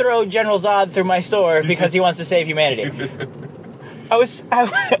gonna throw General Zod through my store because he wants to save humanity.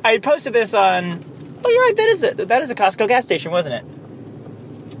 I posted this on. Oh, you're right. That is a Costco gas station, wasn't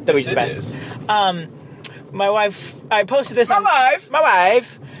it? That we just passed. My wife. I posted this. My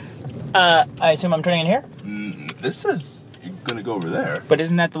wife. I assume I'm turning in here. This is gonna go over there. But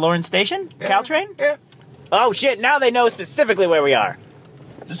isn't that the Lawrence Station? Yeah. Caltrain? Yeah. Oh shit, now they know specifically where we are.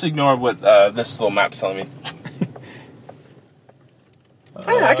 Just ignore what this little map's telling me.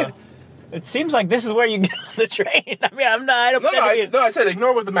 I can. It seems like this is where you get on the train. I mean, I don't pretend to be... I said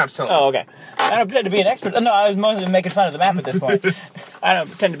ignore what the map's telling me. Oh, okay. I don't pretend to be an expert. No, I was mostly making fun of the map at this point. I don't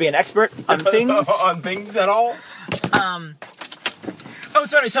pretend to be an expert on things. On things at all? Oh,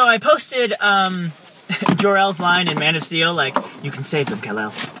 sorry. So I posted Jor-El's line in Man of Steel, like, you can save them,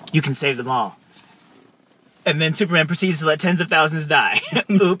 Kal-El. You can save them all. And then Superman proceeds to let tens of thousands die.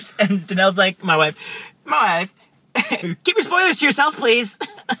 Oops. And Danelle's like, my wife, keep your spoilers to yourself, please.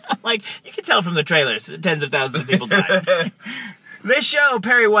 Like, you can tell from the trailers, tens of thousands of people died. They show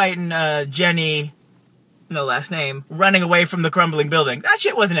Perry White and Jenny, no last name, running away from the crumbling building. That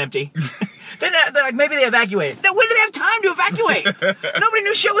shit wasn't empty. They're like, maybe they evacuated. When did they have time to evacuate? Nobody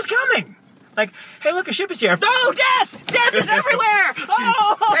knew shit was coming. Like, hey, look, a ship is here. No, death! Death is everywhere!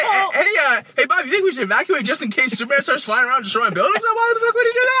 Oh! Hey, Bob, you think we should evacuate just in case Superman starts flying around destroying buildings? Why the fuck would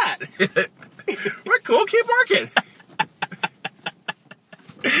he do that? We're cool, keep working.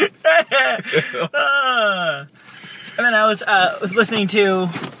 And then I was listening to...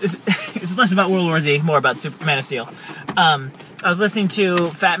 It's less about World War Z, more about Man of Steel. I was listening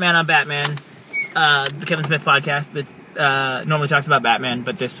to Fat Man on Batman, the Kevin Smith podcast that normally talks about Batman,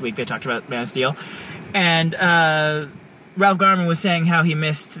 but this week they talked about Man of Steel. And Ralph Garman was saying how he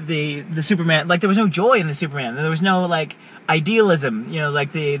missed the Superman. Like, there was no joy in the Superman. There was no, like, idealism. You know,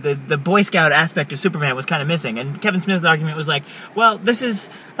 like, the Boy Scout aspect of Superman was kind of missing. And Kevin Smith's argument was like, well, this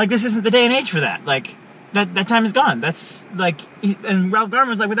isn't the day and age for that. Like, that time is gone. That's, like... And Ralph Garman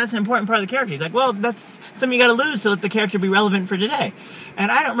was like, well, that's an important part of the character. He's like, well, that's something you gotta lose to let the character be relevant for today. And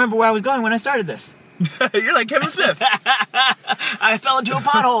I don't remember where I was going when I started this. You're like Kevin Smith. I fell into a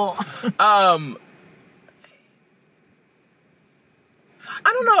pothole.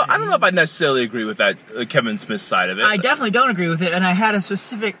 I don't know if I necessarily agree with that Kevin Smith side of it. I definitely don't agree with it, and I had a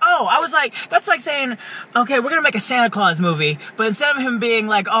specific... I was like, that's like saying, okay, we're gonna make a Santa Claus movie, but instead of him being,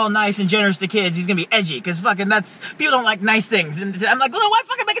 like, all nice and generous to kids, he's gonna be edgy, because fucking people don't like nice things. And I'm like, well, then why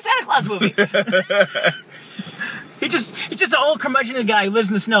fucking make a Santa Claus movie? He's just an old curmudgeon guy who lives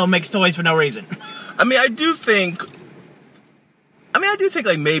in the snow and makes toys for no reason. I do think,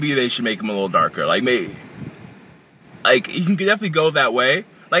 like, maybe they should make him a little darker. Like, maybe... Like, you can definitely go that way.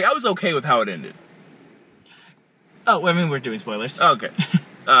 Like, I was okay with how it ended. Oh, I mean, we're doing spoilers. Okay.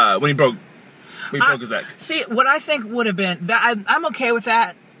 When he broke his neck. See, what I think would have been... I'm okay with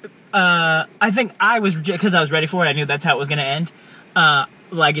that. I think because I was ready for it, I knew that's how it was going to end. So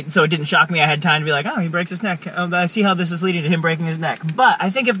it didn't shock me. I had time to be like, oh, he breaks his neck. I see how this is leading to him breaking his neck. But I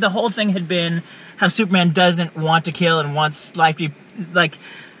think if the whole thing had been how Superman doesn't want to kill and wants life to be, like...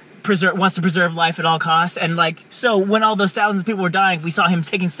 wants to preserve life at all costs, and like, so when all those thousands of people were dying, we saw him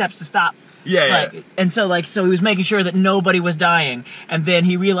taking steps to stop. Yeah. And so he was making sure that nobody was dying, and then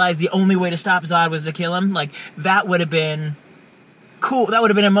he realized the only way to stop Zod was to kill him. Like, that would have been cool. That would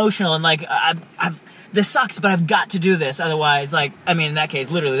have been emotional, and like, this sucks, but I've got to do this. Otherwise, like, I mean, in that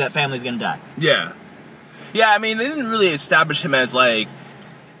case, literally, that family's gonna die. Yeah. Yeah, I mean, they didn't really establish him as like,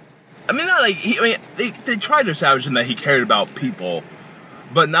 they tried to establish him that he cared about people,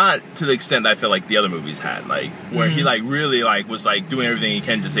 but not to the extent that I feel like the other movies had, like, where he, like, really, like, was, like, doing everything he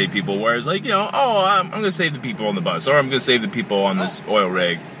can to save people, whereas, like, you know, I'm gonna save the people on the bus, or I'm gonna save the people on this oil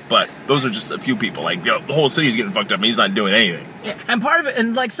rig, but those are just a few people, like, you know, the whole city's getting fucked up, and he's not doing anything. Yeah, and part of it,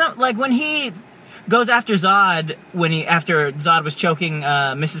 and, like, when he goes after Zod, after Zod was choking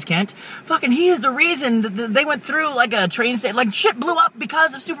Mrs. Kent, fucking he is the reason that they went through, like, a train station, like, shit blew up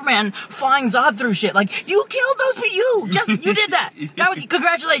because of Superman flying Zod through shit. Like, you killed those people, you did that.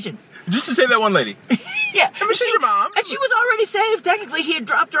 Congratulations. Just to save that one lady. Yeah. She's your mom. And she was already saved. Technically, he had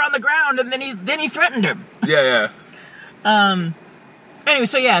dropped her on the ground, and then he threatened her. Yeah. Anyway,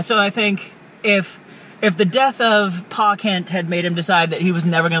 so I think if the death of Pa Kent had made him decide that he was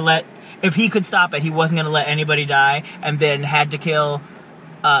never gonna if he could stop it, he wasn't going to let anybody die, and then had to kill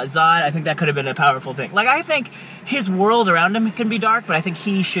Zod, I think that could have been a powerful thing. Like, I think his world around him can be dark, but I think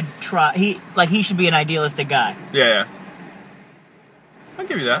he should he should be an idealistic guy. Yeah. I'll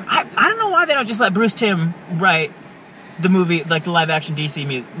give you that. I don't know why they don't just let Bruce Timm write the movie, like the live-action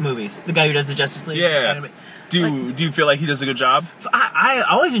DC movies. The guy who does the Justice League. Yeah. Do you feel like he does a good job? I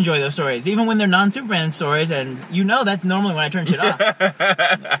always enjoy those stories, even when they're non-Superman stories, and that's normally when I turn shit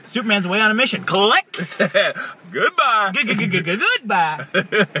off. Superman's away on a mission. Click! Goodbye! Goodbye!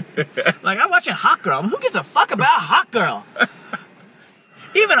 Like, I'm watching Hawk Girl. Who gives a fuck about Hawk Girl?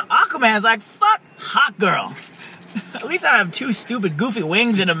 Even Aquaman's like, fuck Hawk Girl. At least I have two stupid, goofy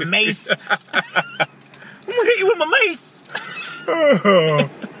wings and a mace. I'm gonna hit you with my mace.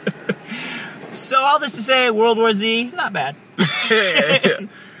 So all this to say, World War Z, not bad.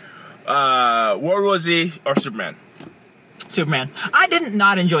 World War Z or Superman? Superman. I did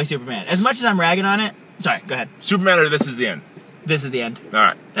not enjoy Superman. As much as I'm ragging on it... Sorry, go ahead. Superman or This Is the End? This is the end. All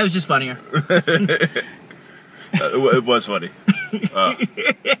right. That was just funnier. It was funny. Oh,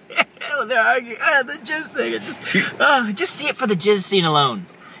 they're arguing. The jizz thing. Just see it for the jizz scene alone.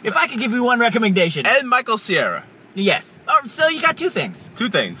 If I could give you one recommendation. And Michael Cera. Yes. Oh, so you got two things. Two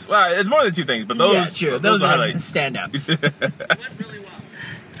things. Well, it's more than two things, but those... Yeah, true. Those are highlights. Standouts.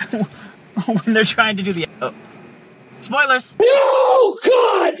 When they're trying to do the... Oh. Spoilers! No,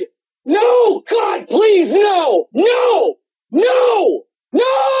 God! No, God, please, no! No! No! No!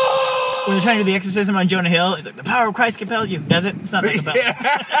 When they're trying to do the exorcism on Jonah Hill, it's like, the power of Christ compels you. Does it? It's not that compelling.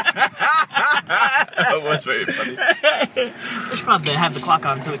 That was very funny. We should probably have the clock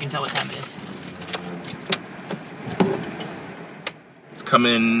on so we can tell what time it is. It's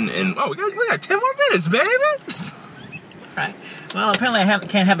coming in... Oh, we got 10 more minutes, baby! Right. Well, apparently I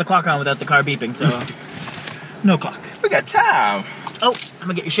can't have the clock on without the car beeping, so... No clock. We got time. Oh, I'm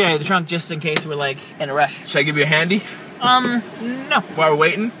gonna get your shit out of the trunk just in case we're, like, in a rush. Should I give you a handy? No. While we're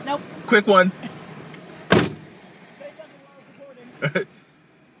waiting? Nope. Quick one.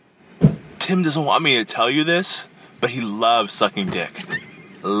 Tim doesn't want me to tell you this, but he loves sucking dick.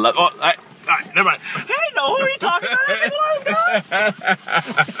 All right, never mind. Hey, no, who are you talking about?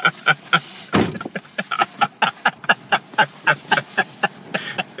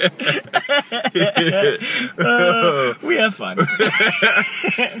 We have fun.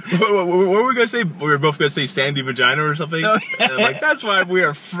 What were we gonna say? We were both gonna say Sandy Vagina or something. And I'm like, that's why we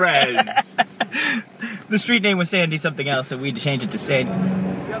are friends. The street name was Sandy something else, so we changed it to Sandy. I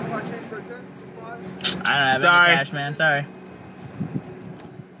don't have any cash, man. Sorry.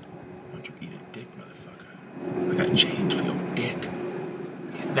 Why'd you eat a dick, motherfucker? I got change for your dick.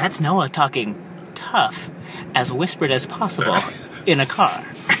 That's Noah talking tough, as whispered as possible, in a car.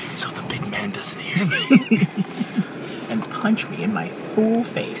 So the big man doesn't hear me. And punch me in my full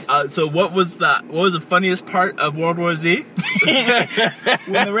face. So what was the funniest part of World War Z?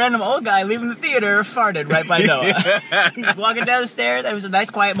 When the random old guy leaving the theater farted right by Noah. He was walking down the stairs. It was a nice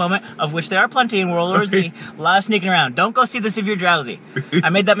quiet moment, of which there are plenty in World War Z. A lot of sneaking around. Don't go see this if you're drowsy. I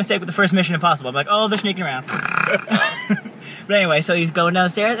made that mistake with the first Mission Impossible. I'm like, oh, they're sneaking around. But anyway, so he's going down the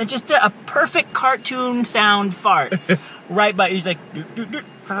stairs and just a perfect cartoon sound fart. Right by, he's like, doot, doot, doot.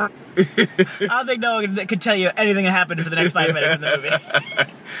 I don't think Noah could tell you anything that happened for the next 5 minutes of the movie.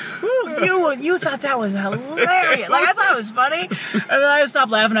 Woo, you thought that was hilarious. Like, I thought it was funny. And then I stopped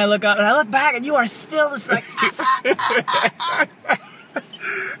laughing, I look up, and I look back, and you are still just like... You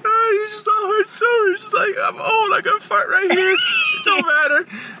just all heard so. He's just like, I'm old, I got fart right here. It don't matter.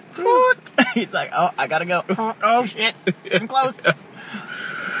 He's like, oh, I gotta go. Oh, shit. It's getting close.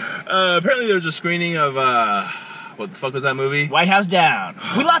 Apparently there's a screening of, what the fuck was that movie? White House Down.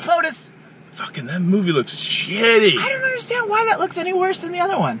 We lost POTUS. Fucking, that movie looks shitty. I don't understand why that looks any worse than the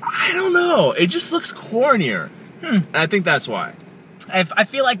other one. I don't know. It just looks cornier. And I think that's why. I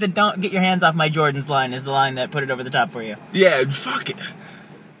feel like the "don't get your hands off my Jordans" line is the line that put it over the top for you. Yeah, fuck it.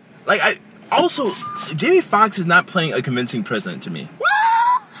 Like, Jamie Foxx is not playing a convincing president to me.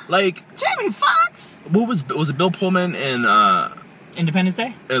 What? Like, Jamie Foxx? What was it Bill Pullman in, Independence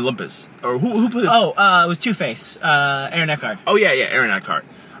Day? Olympus. Or who played it? Oh, it was Two-Face. Aaron Eckhart. Oh, yeah, Aaron Eckhart.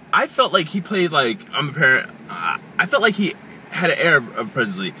 I felt like he played like, I'm a parent, I felt like he had an air of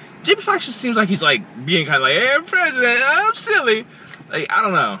presidency. Jamie Foxx just seems like he's like, being kind of like, hey, I'm president, I'm silly. Like, I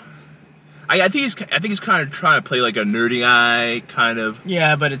don't know. I think he's kind of trying to play like a nerdy guy, kind of.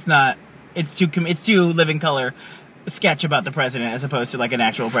 Yeah, but it's not. It's too living color sketch about the president as opposed to like an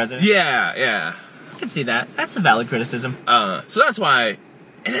actual president. Yeah. I can see that. That's a valid criticism. So that's why,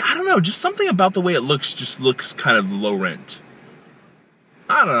 and I don't know, just something about the way it looks just looks kind of low rent.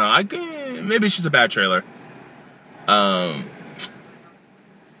 I don't know. Maybe it's just a bad trailer.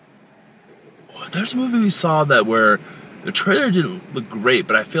 There's a movie we saw where the trailer didn't look great,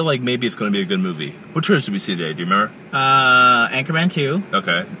 but I feel like maybe it's going to be a good movie. What trailers did we see today? Do you remember? Anchorman 2.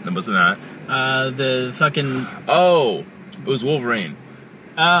 Okay, that wasn't that. The fucking... Oh, it was Wolverine.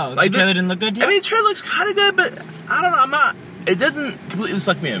 Oh, like the trailer didn't look good to you? I mean, the trailer looks kind of good, but I don't know, it doesn't completely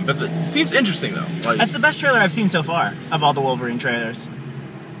suck me in, but it seems interesting, though. Like, that's the best trailer I've seen so far, of all the Wolverine trailers.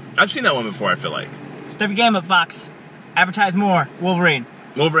 I've seen that one before, I feel like. Step your game up, Fox. Advertise more. Wolverine.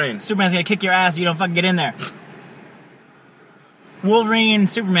 Superman's gonna kick your ass if you don't fucking get in there. Wolverine and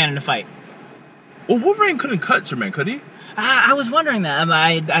Superman in a fight. Well, Wolverine couldn't cut Superman, could he? I was wondering that.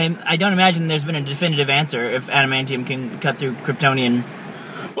 I don't imagine there's been a definitive answer if adamantium can cut through Kryptonian.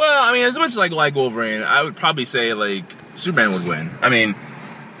 Well, I mean, as much as I like Wolverine, I would probably say, like, Superman would win. I mean,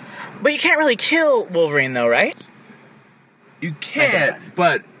 But you can't really kill Wolverine, though, right? you can't,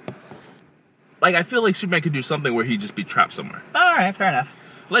 but like I feel like Superman could do something where he'd just be trapped somewhere. All right, fair enough.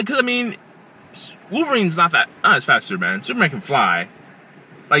 Like, cause I mean, Wolverine's not as fast as Superman. Superman can fly.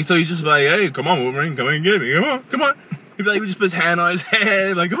 Like, so he'd just be like, hey, come on, Wolverine, come and get me. Come on. He'd be like, he would just put his hand on his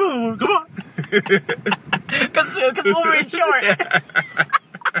head, like, come on. Because Wolverine's short.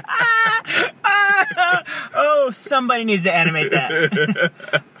 Oh, somebody needs to animate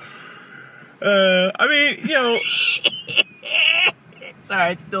that. I mean, you know.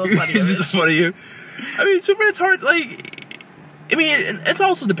 Sorry, it's still funny. It's just funny. I mean, Superman's hard, like. I mean, it's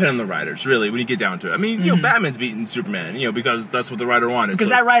also dependent on the writers, really, when you get down to it. I mean, you know, Batman's beating Superman, you know, because that's what the writer wanted. Because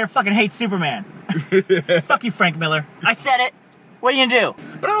that writer fucking hates Superman. Fuck you, Frank Miller. I said it. What are you gonna do?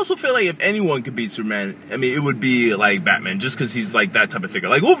 But I also feel like if anyone could beat Superman, I mean, it would be, like, Batman, just because he's, like, that type of thinker.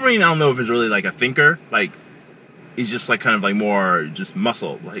 Like, Wolverine, I don't know if he's really, like, a thinker. Like, he's just, like, kind of, like, more just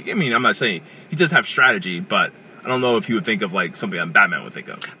muscle. Like, I mean, I'm not saying he does have strategy, but I don't know if he would think of, like, something that Batman would think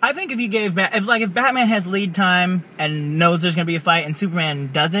of. I think if you gave if Batman has lead time and knows there's gonna be a fight and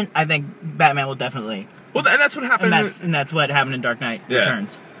Superman doesn't, I think Batman will definitely. Well, and that's what happened. And that's what happened in Dark Knight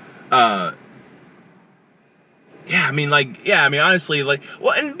Returns. Yeah, I mean, honestly, like,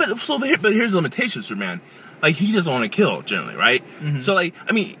 well, but here's the limitation of Superman. Like, he doesn't want to kill, generally, right? Mm-hmm. So, like,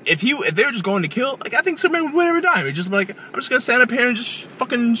 I mean, if they were just going to kill, like, I think Superman would win every time. He'd just be like, I'm just gonna stand up here and just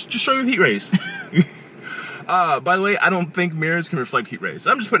fucking destroy you with heat rays. By the way, I don't think mirrors can reflect heat rays.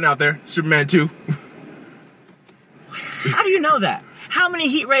 I'm just putting it out there. Superman 2. How do you know that? How many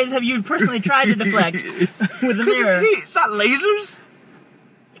heat rays have you personally tried to deflect with a mirror? It's heat. It's not lasers.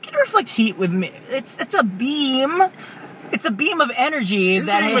 You can reflect heat with me. It's a beam. It's a beam of energy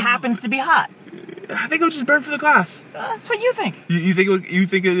that happens to be hot. I think it would just burn through the glass. That's what you think. You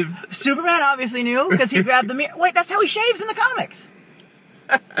think it would... Superman obviously knew because he grabbed the mirror. Wait, that's how he shaves in the comics.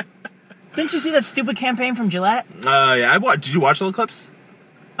 Didn't you see that stupid campaign from Gillette? Yeah. Did you watch all the clips?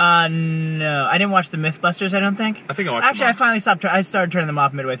 No. I didn't watch the Mythbusters, I don't think. I think I watched Actually, I finally stopped. I started turning them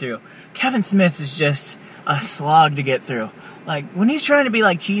off midway through. Kevin Smith is just a slog to get through. Like, when he's trying to be,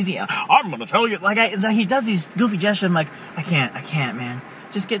 like, cheesy, I'm gonna tell you, like, he does these goofy gestures, I'm like, I can't, man.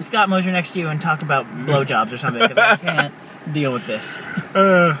 Just get Scott Mosier next to you and talk about blowjobs or something, because I can't deal with this.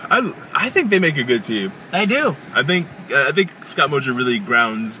 I think they make a good team. I do. I think Scott Mosier really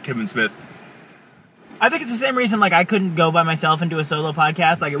grounds Kevin Smith. I think it's the same reason, like, I couldn't go by myself and do a solo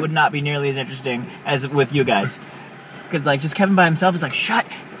podcast. Like, it would not be nearly as interesting as with you guys. Because, like, just Kevin by himself is like, shut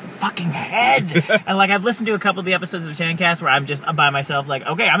your fucking head. And, like, I've listened to a couple of the episodes of TANcast where I'm just by myself, like,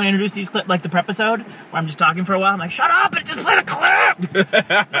 okay, I'm going to introduce these clips, like the prep episode, where I'm just talking for a while. I'm like, shut up and just play the clip.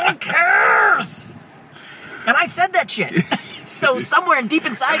 No one cares. And I said that shit. So somewhere deep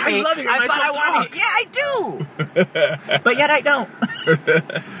inside me, I thought I wanted. Yeah, I do. But yet I don't.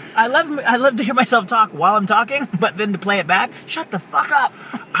 I love to hear myself talk while I'm talking, but then to play it back, shut the fuck up.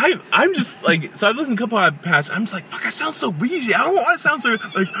 I'm just like, so I've listened to a couple of podcasts, I'm just like, fuck, I sound so wheezy. I don't want to sound so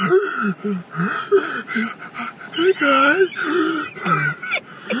like, hey guys,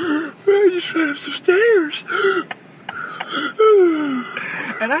 I just ran up some stairs.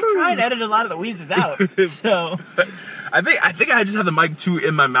 And I try and edit a lot of the wheezes out, so. I think I just have the mic too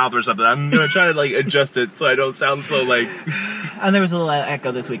in my mouth or something. I'm gonna try to like adjust it so I don't sound so like. And there was a little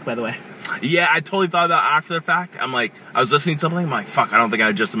echo this week, by the way. Yeah, I totally thought about after the fact. I'm like, I was listening to something. I'm like, fuck, I don't think I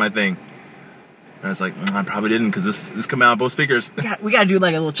adjusted my thing. And I was like, I probably didn't because this coming out on both speakers. We gotta do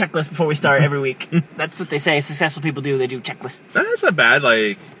like a little checklist before we start every week. That's what they say successful people do. They do checklists. That's not bad.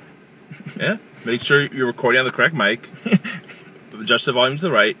 Like, yeah, make sure you're recording on the correct mic. Adjust the volume to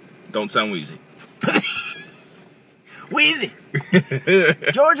the right. Don't sound wheezy. Wheezy.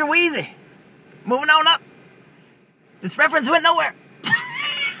 Georgia Wheezy. Moving on up. This reference went nowhere.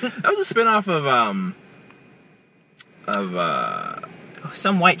 That was a spin-off of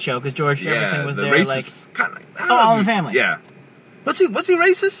some white show because George Jefferson was there. Racist, like, kind of, All in the Family. Yeah. Was he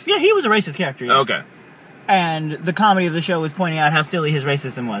racist? Yeah, he was a racist character. Yes. Okay. And the comedy of the show was pointing out how silly his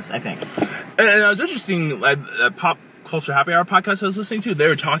racism was, I think. And it was interesting, like, Pop Culture Happy Hour podcast I was listening to, they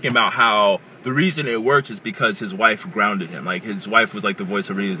were talking about how the reason it worked is because his wife grounded him. Like, his wife was, like, the voice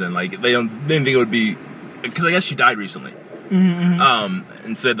of reason. Like, they didn't think it would be... Because I guess she died recently. Mm-hmm.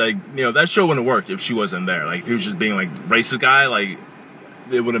 And said, like, you know, that show wouldn't have worked if she wasn't there. Like, if he was just being, like, racist guy, like,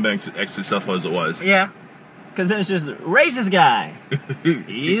 it wouldn't have been as successful as it was. Yeah. Because then it's just, racist guy.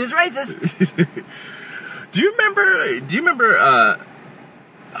 He's racist. Do you remember,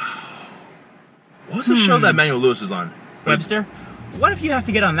 what was the show that Emmanuel Lewis was on? Webster? What if you have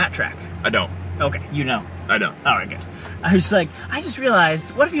to get on that track? I don't. Okay, you know. I don't. All right, good. I was like, I just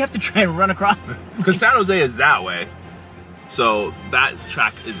realized, what if you have to try and run across? Because San Jose is that way. So that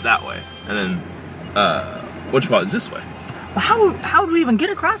track is that way, and then which part is this way? How would we even get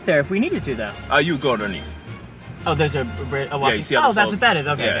across there if we needed to, though? You go underneath. Oh, there's a walking... Yeah, you see how that's what that is.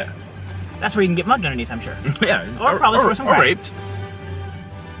 Okay, yeah. okay. That's where you can get mugged underneath, I'm sure. Yeah. Or probably score some crack. Or raped.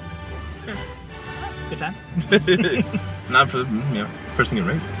 Good times. Not for the person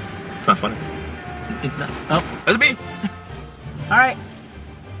getting raped. It's not funny. It's not. Oh. That's me. All right.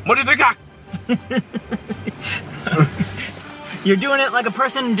 What do you think? You're doing it like a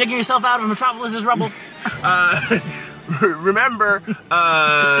person digging yourself out of Metropolis's rubble. Remember,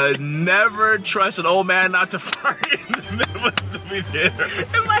 never trust an old man not to fart in the middle of the movie theater.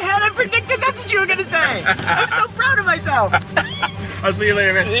 In my head, I predicted that's what you were going to say. I'm so proud of myself. I'll see you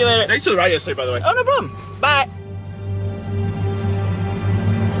later, man. See you later. Thanks for the ride yesterday, by the way. Oh, no problem. Bye.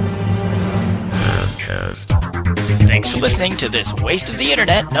 Thanks for listening to this waste of the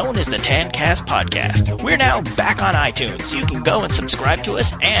internet known as the TANcast podcast. We're now back on iTunes, so you can go and subscribe to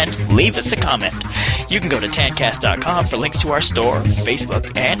us and leave us a comment. You can go to TANcast.com for links to our store,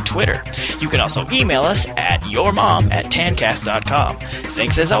 Facebook, and Twitter. You can also email us at yourmom@TANcast.com.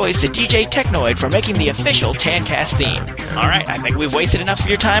 Thanks as always to DJ Technoid for making the official TANcast theme. Alright, I think we've wasted enough of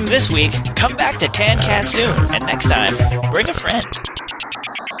your time this week. Come back to TANcast soon, and next time, bring a friend.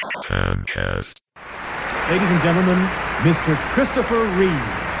 TANcast. Ladies and gentlemen, Mr. Christopher Reeve.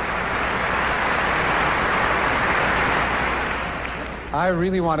 I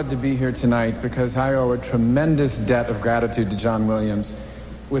really wanted to be here tonight because I owe a tremendous debt of gratitude to John Williams.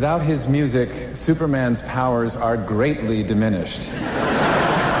 Without his music, Superman's powers are greatly diminished.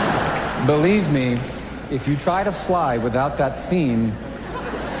 Believe me, if you try to fly without that theme,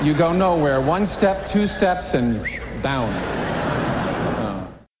 you go nowhere. One step, two steps, and down.